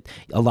media with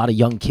a lot of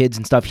young kids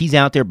and stuff. He's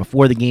out there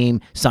before the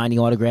game, signing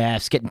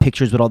autographs, getting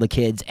pictures with all the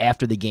kids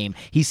after the game.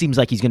 He seems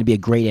like he's going to be a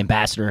great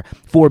ambassador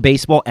for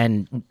baseball,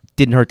 and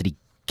didn't hurt that he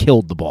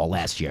killed the ball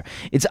last year.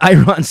 It's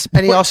Iron Sports.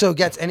 And he also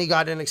got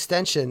an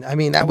extension. I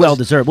mean, that was well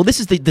deserved. Well, this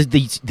is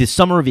the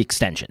summer of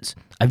extensions.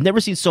 I've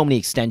never seen so many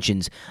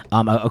extensions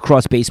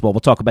across baseball.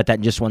 We'll talk about that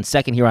in just 1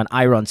 second here on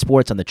Iron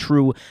Sports on the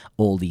True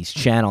Oldies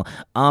channel.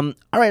 All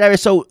right, Ira,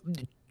 so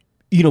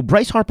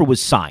Bryce Harper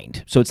was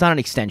signed, so it's not an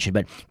extension,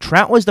 but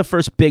Trout was the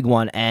first big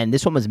one, and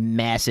this one was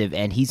massive,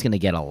 and he's going to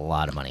get a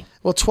lot of money.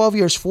 Well, 12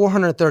 years,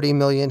 $430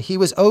 million. He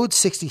was owed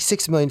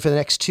 $66 million for the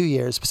next 2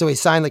 years, so he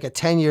signed like a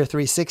 10-year,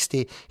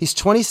 $360. He's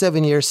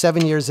 27 years,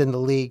 7 years in the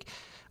league.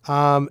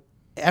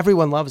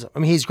 Everyone loves him. I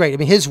mean, he's great. I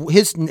mean,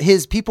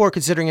 his people are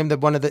considering him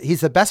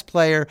he's the best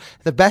player,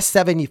 the best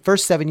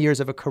first 7 years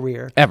of a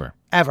career ever.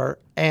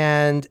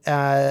 And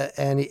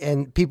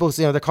people,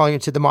 they're calling him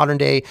to the modern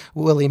day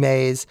Willie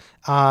Mays.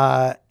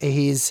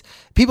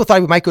 People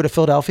thought he might go to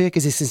Philadelphia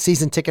because he's a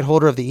season ticket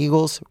holder of the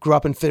Eagles, grew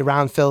up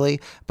around Philly,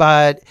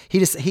 but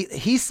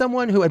he's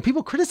someone who, and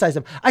people criticize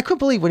him. I couldn't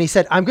believe when he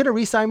said, I'm going to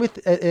re-sign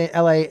with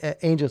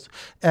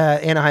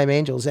Anaheim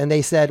Angels. And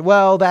they said,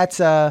 well, that's,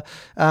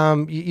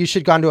 you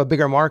should have gone to a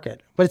bigger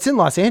market. but it's in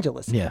Los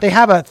Angeles. Yeah. They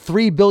have a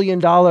 $3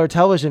 billion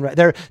television.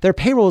 Their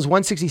payroll is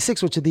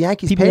 166, which is the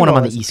Yankees. People want him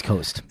on the East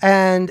Coast.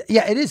 And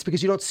yeah, it is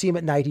because you don't see him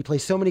at night. He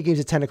plays so many games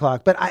at 10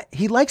 o'clock, but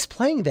he likes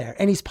playing there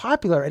and he's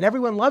popular and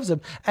everyone loves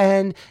him.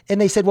 And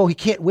they said, well, he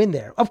can't win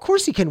there. Of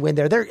course he can win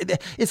there.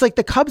 It's like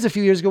the Cubs a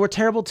few years ago were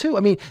terrible too.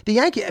 I mean, the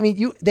Yankees,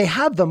 they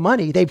have the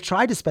money. They've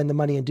tried to spend the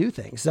money and do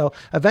things. So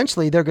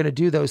eventually they're going to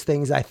do those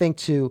things, I think,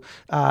 to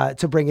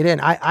bring it in.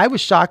 I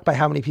was shocked by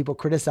how many people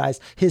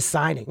criticized his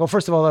signing. Well,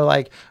 first of all, they're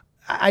like,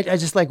 I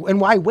just like, and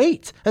why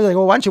wait? And they're like,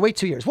 well, why don't you wait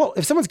 2 years? Well,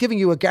 if someone's giving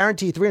you a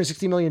guaranteed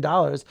 $360 million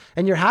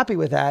and you're happy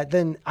with that,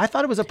 then I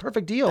thought it was a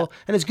perfect deal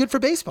and it's good for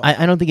baseball.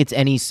 I don't think it's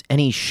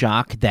any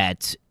shock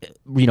that,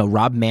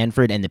 Rob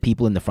Manfred and the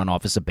people in the front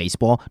office of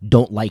baseball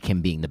don't like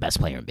him being the best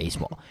player in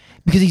baseball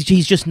because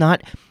he's just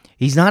not.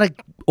 He's not a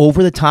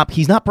over the top.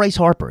 He's not Bryce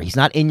Harper. He's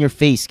not in your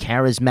face,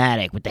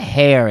 charismatic with the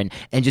hair and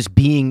just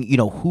being,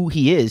 who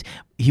he is.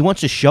 He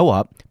wants to show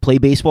up, play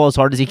baseball as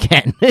hard as he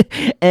can.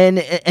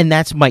 and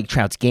that's Mike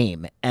Trout's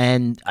game.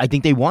 And I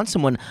think they want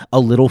someone a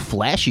little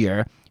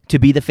flashier to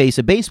be the face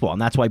of baseball.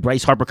 And that's why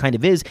Bryce Harper kind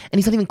of is. And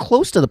he's not even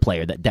close to the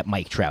player that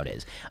Mike Trout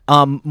is.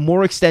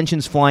 More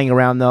extensions flying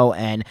around, though.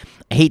 And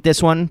I hate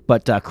this one,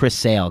 but Chris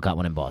Sale got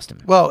one in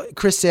Boston. Well,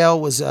 Chris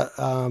Sale was,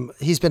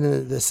 he's been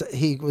in this,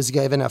 he was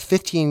given a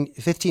 15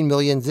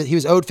 million. He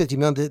was owed $50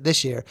 million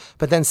this year,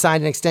 but then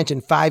signed an extension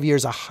 5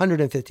 years,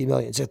 $150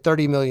 million. So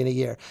 $30 million a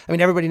year. I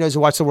mean, everybody knows who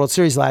watched the World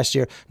Series last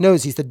year,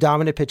 knows he's the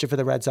dominant pitcher for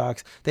the Red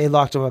Sox. They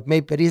locked him up,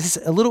 but he's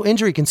a little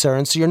injury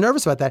concern. So you're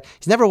nervous about that.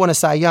 He's never won a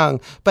Cy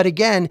Young, but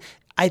again,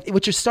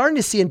 what you're starting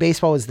to see in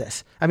baseball is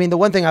this. I mean, the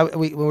one thing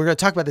we're going to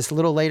talk about this a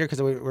little later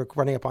because we're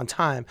running up on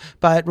time.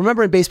 But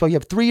remember, in baseball, you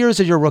have 3 years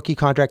of your rookie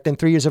contract, then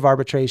 3 years of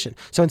arbitration.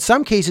 So in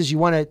some cases, you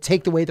want to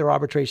take away their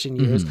arbitration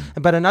years,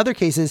 but in other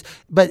cases,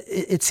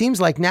 it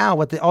seems like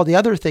now all the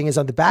other thing is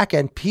on the back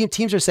end.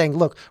 Teams are saying,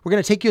 look, we're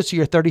going to take you to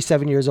you're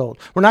 37 years old.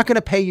 We're not going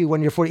to pay you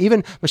when you're 40.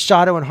 Even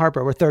Machado and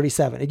Harper were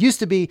 37. It used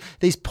to be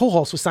these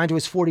Pujols was signed to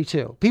his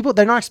 42. People,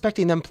 they're not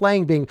expecting them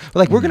playing being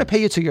like, we're going to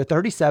pay you till you're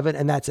 37,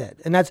 and that's it.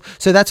 And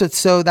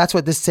that's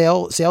what this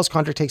sales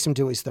contract takes him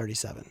to. He's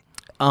 37.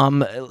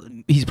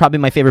 He's probably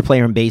my favorite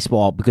player in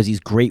baseball because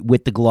he's great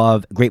with the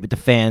glove, great with the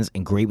fans,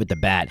 and great with the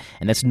bat.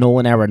 And that's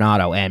Nolan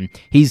Arenado. And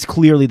he's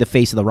clearly the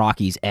face of the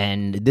Rockies.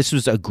 And this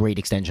was a great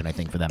extension, I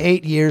think, for them.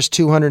 8 years,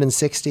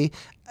 260.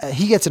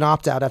 He gets an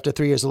opt-out after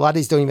 3 years. A lot of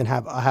these don't even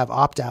have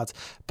opt-outs.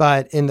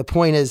 And the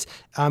point is,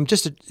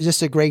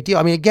 just a great deal.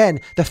 I mean, again,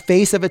 the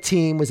face of a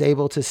team was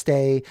able to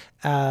stay.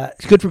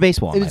 It's good for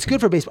baseball. It's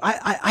good for baseball.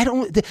 I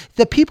don't.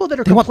 The people that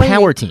are they complaining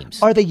want power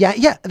teams. Are the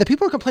the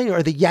people who are complaining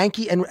are the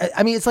Yankee and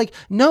I mean, it's like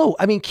no.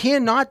 I mean,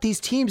 cannot these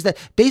teams that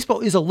baseball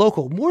is a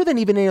local more than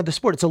even any other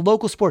sport. It's a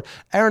local sport.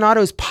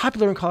 Arenado is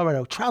popular in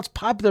Colorado. Trout's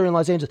popular in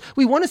Los Angeles.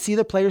 We want to see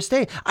the players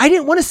stay. I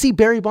didn't want to see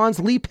Barry Bonds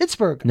leave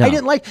Pittsburgh. No. I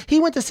didn't like.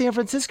 He went to San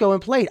Francisco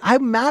and played.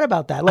 I'm mad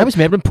about that. I was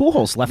mad when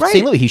Pujols left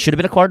St. Louis. He should have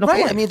been a Cardinal.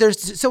 Right. I mean,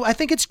 so I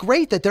think it's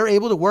great that they're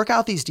able to work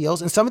out these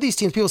deals. And some of these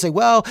teams, people say,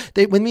 well,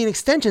 when mean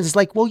extensions, it's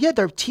like, well, yeah,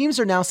 their teams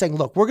are now saying,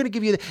 look, we're going to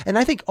give you. And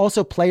I think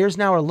also players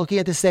now are looking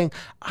at this saying,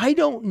 I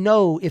don't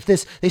know if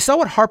they saw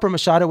what Harper and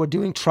Machado were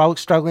doing,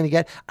 struggling to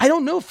get. I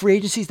don't know if free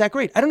agency is that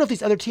great. I don't know if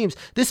these other teams,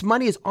 this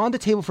money is on the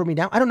table for me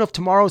now. I don't know if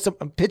tomorrow some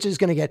pitcher is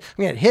going to get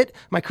hit.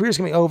 My career is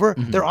going to be over.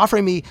 Mm-hmm. They're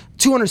offering me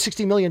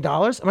 $260 million. Am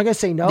I going to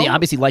say no? They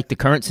obviously like the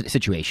current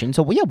situation.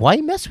 So, yeah, why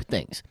mess with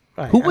things?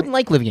 Right. Who wouldn't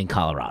like living in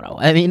Colorado?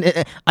 I mean,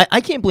 I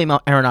can't blame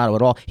Arenado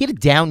at all. He had a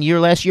down year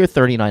last year,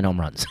 39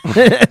 home runs.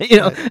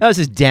 That was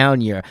his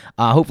down year.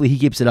 Hopefully he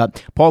keeps it up.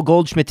 Paul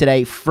Goldschmidt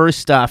today,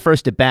 first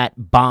at bat,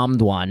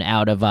 bombed one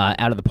out of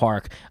the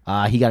park.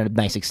 He got a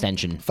nice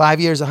extension. 5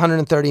 years,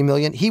 $130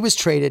 million. He was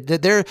traded.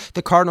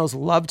 The Cardinals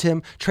loved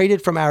him,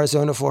 traded from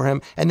Arizona for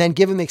him, and then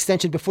give him the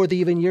extension before the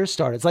even year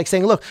started. It's like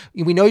saying, look,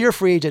 we know you're a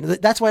free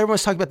agent. That's why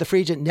everyone's talking about the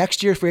free agent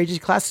next year. Free agency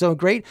class is so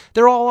great.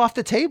 They're all off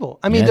the table.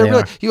 I mean,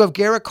 you have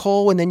Garrett Cole,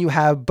 and then you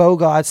have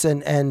Bogarts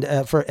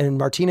and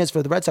Martinez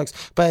for the Red Sox.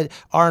 But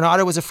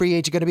Arenado was a free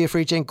agent, going to be a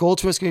free agent.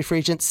 Goldschmidt was going to be a free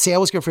agent.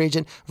 Sale was going to be a free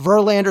agent.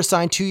 Verlander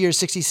signed 2 years,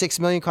 $66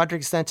 million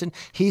contract extension.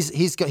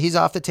 He's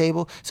off the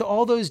table. So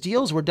all those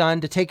deals were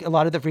done to take a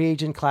lot of the free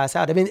agent class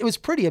out. I mean, it was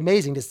pretty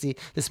amazing to see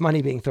this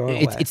money being thrown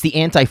away. It's the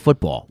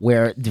anti-football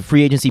where the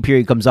free agency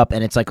period comes up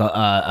and it's like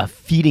a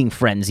feeding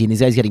frenzy, and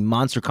these guys getting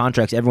monster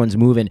contracts. Everyone's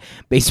moving.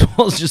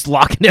 Baseball's just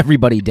locking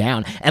everybody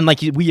down. And like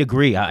we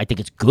agree, I think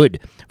it's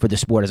good for the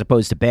sport as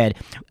opposed to bad.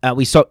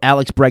 We saw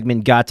Alex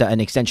Bregman got an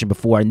extension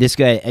before, and this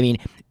guy, I mean,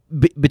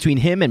 between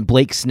him and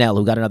Blake Snell,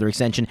 who got another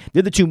extension,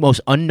 they're the two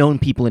most unknown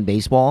people in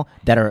baseball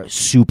that are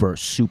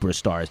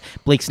superstars.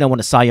 Blake Snell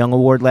won a Cy Young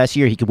Award last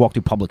year. He could walk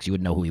through Publix, you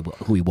would know who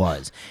he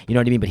was. You know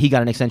what I mean? But he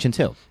got an extension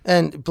too.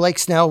 And Blake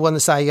Snell won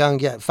the Cy Young,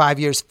 5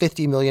 years,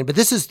 $50 million. But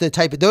this is the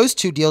type of those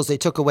two deals they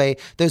took away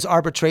those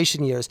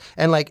arbitration years.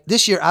 And like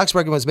this year, Alex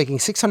Bregman was making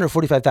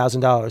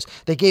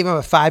 $645,000. They gave him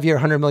a 5 year,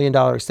 $100 million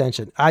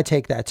extension. I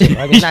take that too.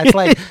 I mean,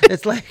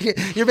 it's like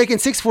you're making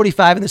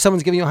 $645 and then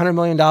someone's giving you $100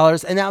 million,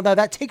 and now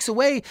that takes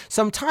away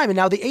some time. And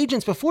now the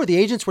agents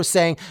were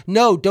saying,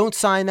 no, don't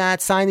sign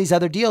that, sign these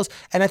other deals.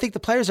 And I think the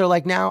players are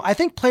like, now, I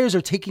think players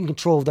are taking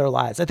control of their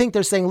lives. I think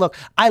they're saying, look,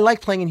 I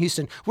like playing in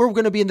Houston. We're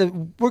going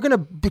to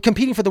be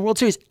competing for the World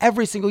Series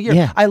every single year.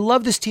 Yeah. I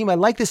love this team. I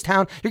like this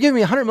town. You're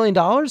giving me $100 million.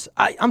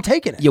 I'm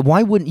taking it. Yeah,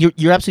 why wouldn't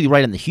you're absolutely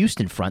right on the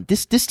Houston front.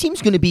 This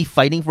team's going to be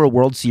fighting for a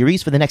World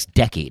Series for the next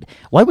decade.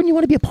 Why wouldn't you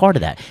want to be a part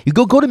of that? You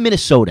go to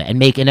Minnesota and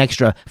make an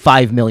extra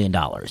 $5 million.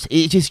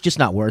 It's just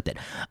not worth it.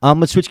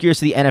 Let's switch gears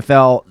to the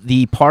NFL.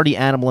 The party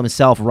animal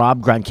himself,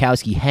 Rob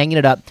Gronkowski, hanging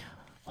it up.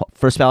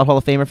 First ballot Hall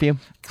of Famer for you?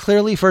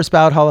 Clearly first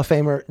ballot Hall of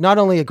Famer, not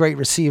only a great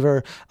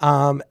receiver,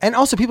 and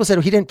also people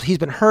said he's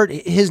been hurt.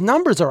 His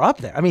numbers are up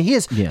there. I mean, he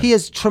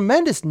has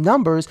tremendous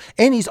numbers,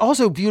 and he's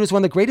also viewed as one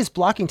of the greatest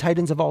blocking tight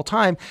ends of all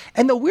time.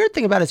 And the weird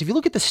thing about it is if you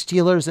look at the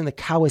Steelers and the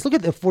Cowboys, look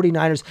at the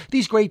 49ers,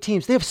 these great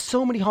teams, they have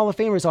so many Hall of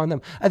Famers on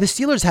them. The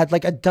Steelers had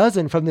like a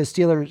dozen from the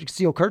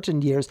Steel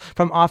Curtain years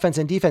from offense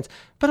and defense.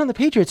 But on the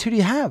Patriots, who do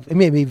you have? I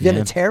mean, maybe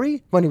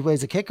Vinatieri when he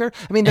plays a kicker.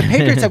 I mean, the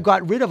Patriots have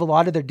got rid of a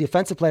lot of their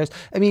defensive players.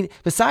 I mean,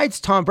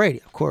 besides Tom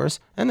Brady, of course,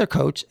 and their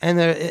coach, and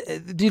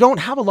you don't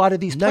have a lot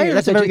of these players.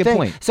 That's a very good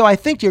point. So I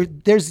think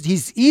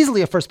he's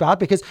easily a first ballot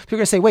because people are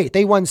going to say, wait,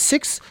 they won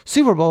 6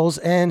 Super Bowls,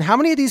 and how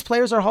many of these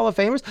players are Hall of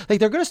Famers?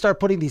 Like, they're going to start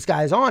putting these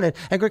guys on it.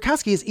 And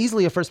Gronkowski is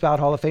easily a first ballot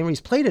Hall of Famer.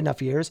 He's played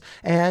enough years,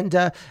 and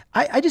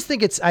I just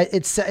think it's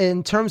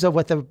in terms of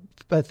what the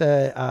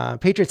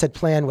Patriots had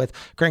planned with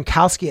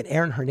Gronkowski and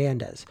Aaron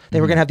Hernandez.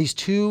 They were going to have these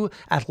 2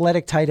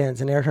 athletic tight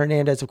ends, and Aaron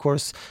Hernandez, of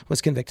course, was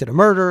convicted of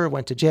murder,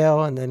 went to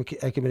jail, and then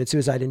committed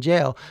suicide in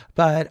jail.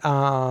 But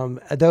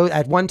though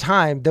at one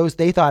time,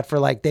 they thought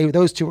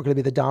those 2 were going to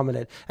be the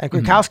dominant. And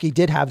Gronkowski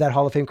did have that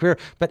Hall of Fame career,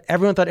 but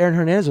everyone thought Aaron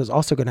Hernandez was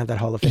also going to have that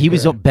Hall of Fame career. He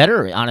was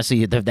better,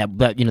 honestly,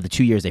 the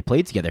 2 years they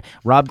played together.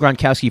 Rob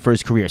Gronkowski, for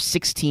his career,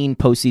 16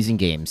 postseason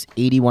games,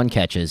 81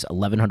 catches,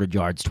 1,100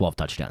 yards, 12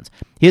 touchdowns.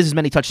 He has as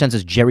many touchdowns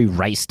as Jerry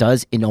Rice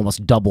does in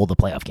almost double the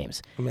playoff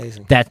games.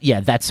 Amazing.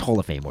 That's Hall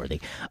of Fame worthy.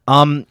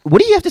 What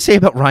do you have to say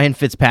about Ryan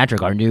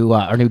Fitzpatrick, our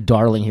new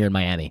darling here in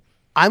Miami?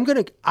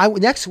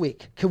 Next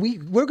week,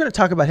 we're going to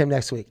talk about him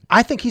next week.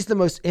 I think he's the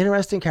most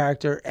interesting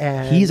character,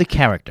 and he's a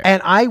character.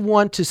 And I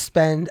want to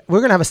we're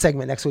going to have a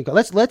segment next week.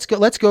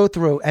 Let's go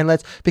through and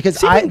because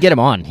see if I can get him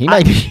on. He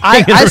might be.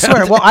 I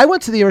swear. Well, I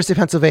went to the University of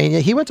Pennsylvania.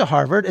 He went to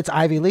Harvard. It's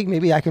Ivy League.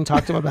 Maybe I can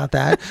talk to him about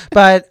that.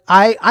 But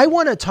I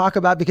want to talk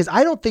about, because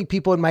I don't think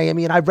people in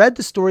Miami, and I've read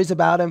the stories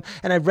about him,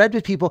 and I've read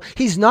with people,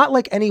 he's not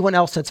like anyone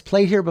else that's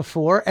played here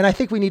before. And I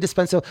think we need to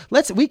spend,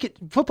 we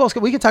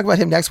can talk about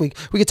him next week.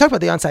 We can talk about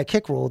the onside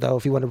kick rule,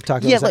 though, if you want to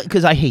talk about that.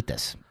 Because I hate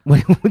this.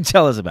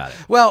 Tell us about it.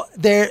 Well,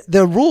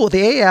 the rule,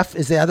 the AAF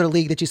is the other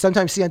league that you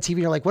sometimes see on TV. And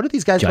you're like, what are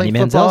these guys playing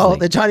football?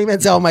 That Johnny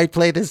Manziel might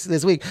play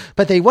this week.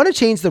 But they want to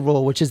change the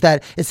rule, which is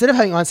that instead of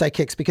having onside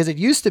kicks, because it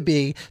used to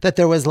be that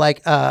there was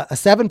like a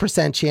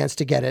 7% chance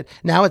to get it.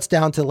 Now it's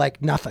down to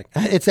like nothing.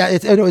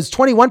 It was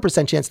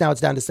 21% chance. Now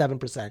it's down to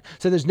 7%.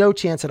 So there's no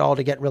chance at all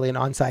to get really an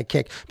onside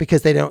kick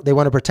because they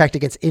want to protect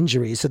against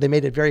injuries. So they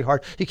made it very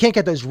hard. You can't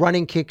get those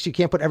running kicks. You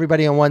can't put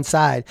everybody on one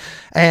side.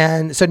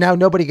 And so now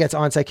nobody gets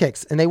onside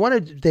kicks. And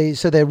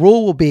so the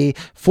rule will be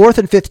 4th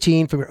and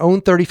 15 from your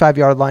own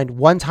 35-yard line.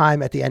 One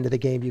time at the end of the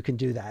game, you can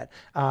do that.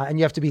 And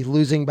you have to be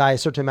losing by a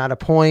certain amount of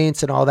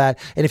points and all that.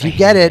 And if you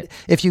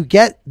if you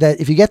get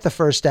the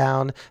first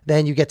down,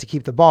 then you get to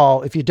keep the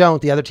ball. If you don't,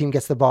 the other team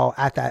gets the ball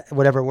at that,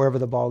 wherever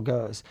the ball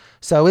goes.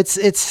 So it's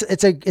a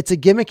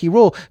gimmicky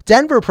rule.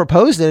 Denver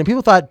proposed it and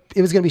people thought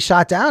it was going to be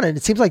shot down. And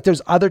it seems like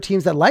there's other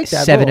teams that like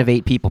that. 7 of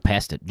 8 people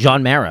passed it.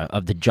 John Mara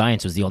of the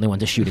Giants was the only one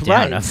to shoot it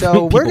down. Right.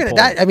 So we're going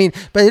to,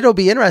 but it'll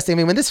be interesting. I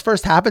mean, when this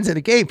first happens in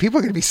a game, people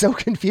are going to be so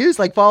confused,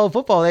 like follow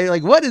football. They're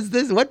like, what is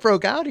this? What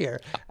broke out here?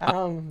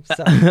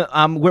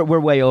 We're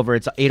way over.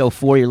 It's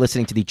 8:04. You're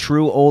listening to the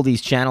True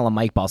Oldies channel. I'm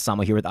Mike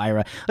Balsamo here with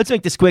Ira. Let's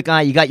make this quick.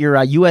 You got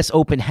your U.S.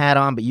 Open hat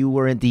on, but you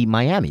were in the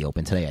Miami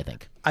Open today, I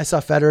think. I saw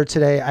Federer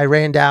today. I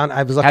ran down.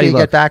 I was lucky to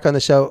get back on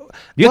the show.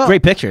 You have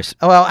great pictures.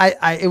 Well,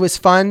 it was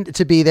fun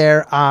to be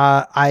there.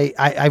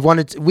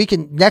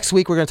 Next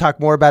week we're going to talk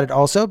more about it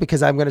also,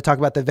 because I'm going to talk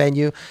about the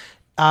venue.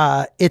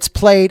 It's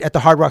played at the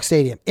Hard Rock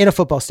Stadium, in a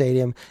football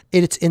stadium.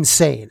 It's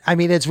insane. I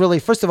mean, it's really,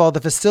 first of all, the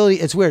facility,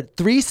 it's weird.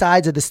 3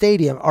 sides of the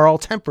stadium are all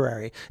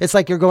temporary. It's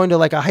like you're going to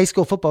like a high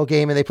school football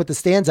game and they put the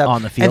stands up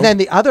on the field. And then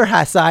the other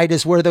side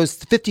is where those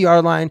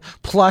 50-yard line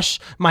plush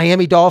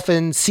Miami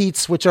Dolphin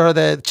seats, which are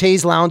the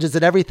chaise lounges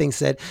and everything,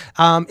 sit.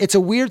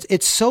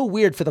 It's so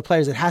weird for the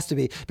players. It has to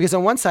be, because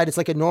on one side it's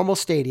like a normal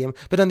stadium,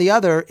 but on the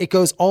other it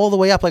goes all the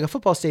way up like a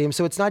football stadium.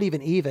 So it's not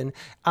even. It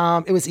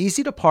was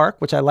easy to park,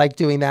 which I like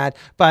doing that.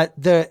 But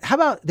how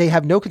about they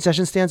have no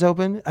concession stands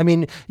open? I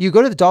mean, you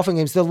go to the Dolphin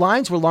games, the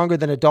lines were longer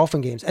than a Dolphin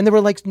games, and there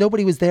were like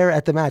nobody was there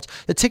at the match.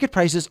 The ticket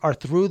prices are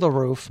through the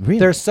roof. Really?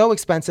 They're so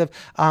expensive.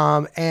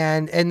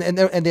 And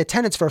the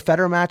attendance for a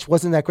Federer match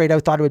wasn't that great. I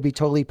thought it would be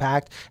totally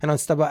packed. And on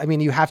stuff, I mean,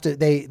 you have to.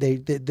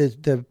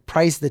 The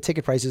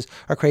ticket prices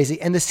are crazy,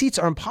 and the seats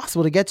are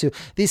impossible to get to.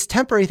 This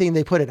temporary thing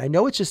they put in, I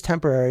know it's just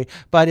temporary,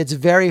 but it's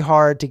very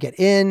hard to get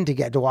in,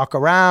 to walk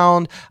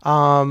around.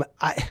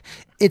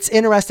 it's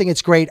interesting.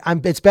 It's great.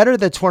 It's better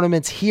the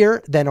tournaments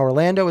here than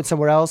Orlando and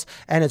somewhere else,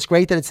 and it's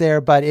great that it's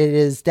there. But it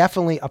is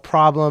definitely a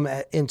problem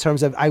in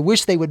terms of. I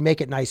wish they would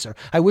make it nicer.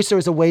 I wish there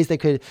was a ways they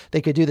could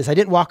do this. I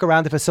didn't walk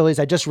around the facilities.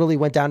 I just really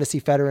went down to see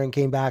Federer and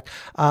came back.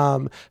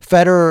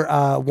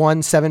 Federer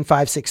won 7-5,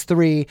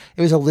 6-3.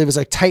 It was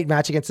a tight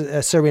match against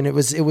Serbian. It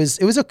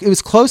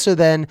was closer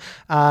than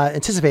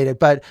anticipated,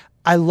 but.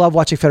 I love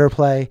watching Federer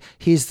play.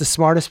 He's the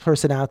smartest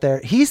person out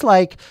there. He's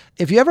like,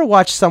 if you ever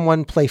watch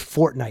someone play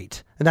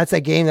Fortnite, and that's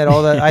that game that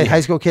all the high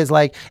school kids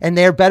like, and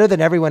they're better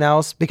than everyone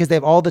else because they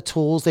have all the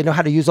tools. They know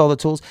how to use all the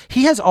tools.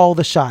 He has all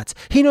the shots.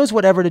 He knows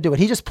whatever to do, and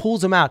he just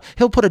pulls them out.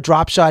 He'll put a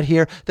drop shot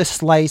here, the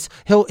slice.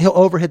 He'll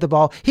overhit the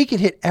ball. He can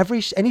hit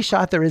any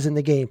shot there is in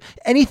the game.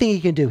 Anything he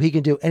can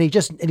do, and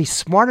he's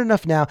smart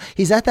enough now.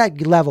 He's at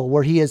that level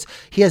where he has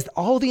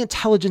all the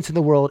intelligence in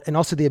the world and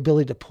also the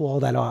ability to pull all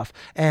that off.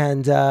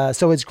 And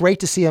so it's great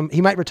to see him.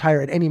 He might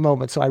retire at any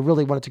moment, so I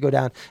really wanted to go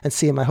down and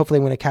see him. Hopefully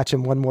I'm going to catch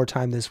him one more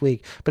time this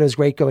week. But it was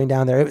great going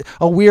down there.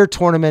 A weird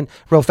tournament,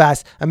 real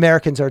fast.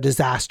 Americans are a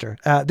disaster.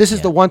 This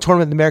is the one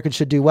tournament the Americans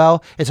should do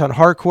well. It's on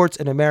hard courts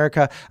in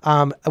America.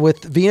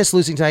 With Venus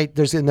losing tonight,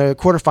 there's in the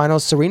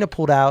quarterfinals, Serena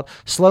pulled out.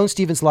 Sloane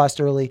Stephens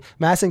lost early.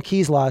 Madison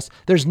Keys lost.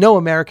 There's no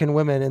American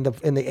women in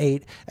the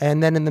 8.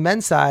 And then in the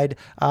men's side,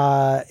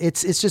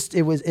 it's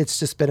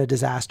just been a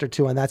disaster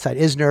too on that side.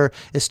 Isner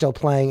is still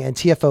playing, and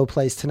TFO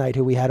plays tonight,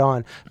 who we had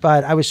on.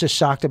 But I was just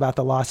shocked about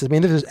the losses. I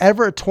mean, if there's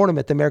ever a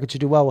tournament the Americans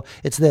should do well,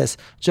 it's this.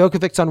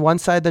 Djokovic's on one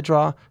side of the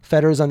draw,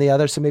 Federer's on the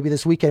other. So maybe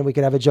this weekend we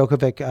could have a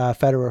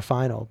Djokovic-Federer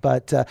final.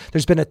 But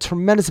there's been a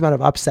tremendous amount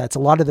of upsets. A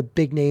lot of the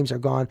big names are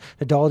gone.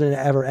 Nadal didn't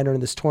ever enter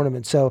in this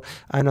tournament. So,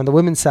 and on the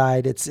women's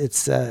side, it's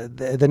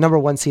the number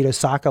one seed,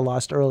 Osaka,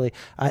 lost early.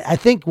 I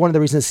think one of the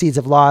reasons the seeds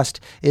have lost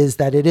is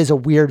that it is a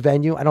weird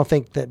venue. I don't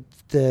think that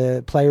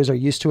the players are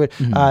used to it.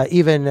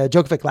 Even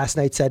Djokovic last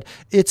night said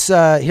he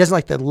doesn't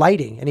like the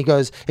lighting, and he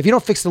goes, if you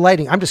don't fix the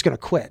lighting, I'm just going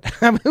to quit.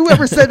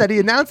 Whoever said that? He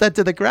announced that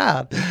to the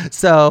crowd.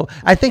 So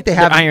I think they're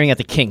ironing out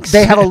the kinks.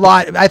 They have a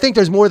lot. I think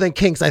there's more than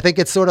kinks. I think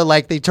it's sort of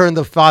like they turn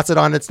the faucet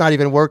on, it's not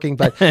even working,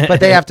 but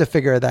they have to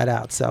figure that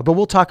out. So, but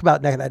we'll talk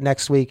about that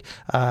next week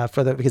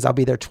because I'll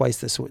be there twice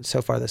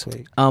so far this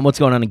week. What's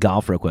going on in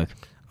golf, real quick?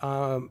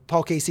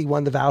 Paul Casey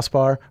won the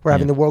Valspar. We're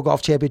having the World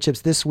Golf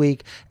Championships this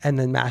week and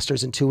then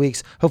Masters in 2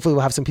 weeks. Hopefully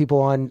we'll have some people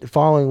on the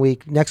following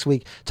week, next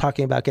week,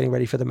 talking about getting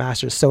ready for the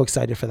Masters. So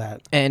excited for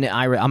that. And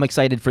I'm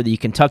excited for the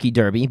Kentucky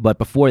Derby, but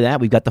before that,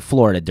 we've got the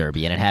Florida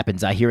Derby, and it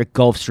happens here at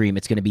Gulfstream.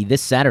 It's going to be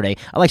this Saturday.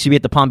 I'll actually be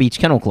at the Palm Beach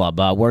Kennel Club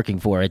working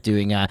for it,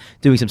 doing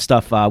some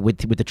stuff with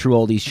the True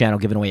Oldies channel,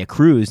 giving away a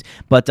cruise.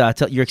 But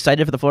you're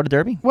excited for the Florida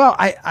Derby? Well,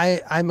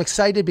 I'm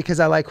excited because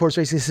I like horse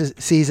racing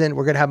season.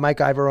 We're going to have Mike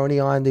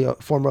Ivoroni on, the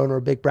former owner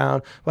of Big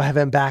Brown. We'll have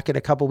him back in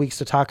a couple weeks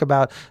to talk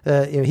about,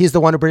 he's the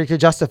one who predicted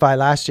Justify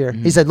last year.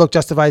 He said, look,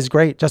 Justify is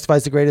great. Justify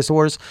is the greatest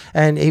horse.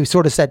 And he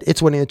sort of said,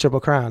 it's winning the Triple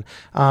Crown.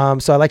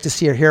 So I like to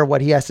see or hear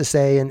what he has to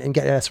say and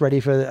get us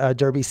ready for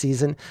Derby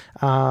season.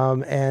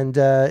 And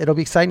it'll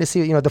be exciting to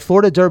see, the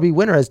Florida Derby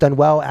winner has done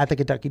well at the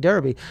Kentucky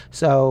Derby.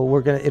 So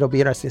it'll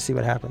be interesting to see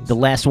what happens. The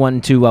last one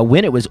to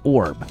win it was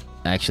Orb.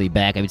 Actually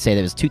back, I would say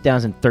that was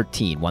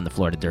 2013, won the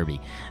Florida Derby,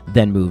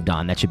 then moved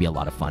on. That should be a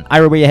lot of fun.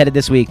 Ira, where you headed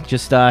this week?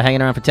 Just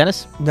hanging around for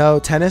tennis? No,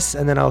 tennis,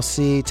 and then I'll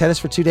see tennis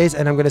for 2 days,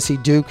 and I'm going to see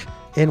Duke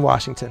in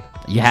Washington.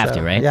 You have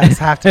to, right? Yes,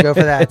 have to go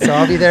for that. So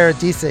I'll be there at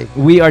DC.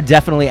 We are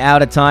definitely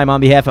out of time.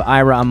 On behalf of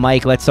Ira, I'm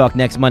Mike. Let's talk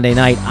next Monday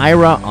night.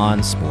 Ira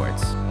on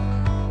Sports.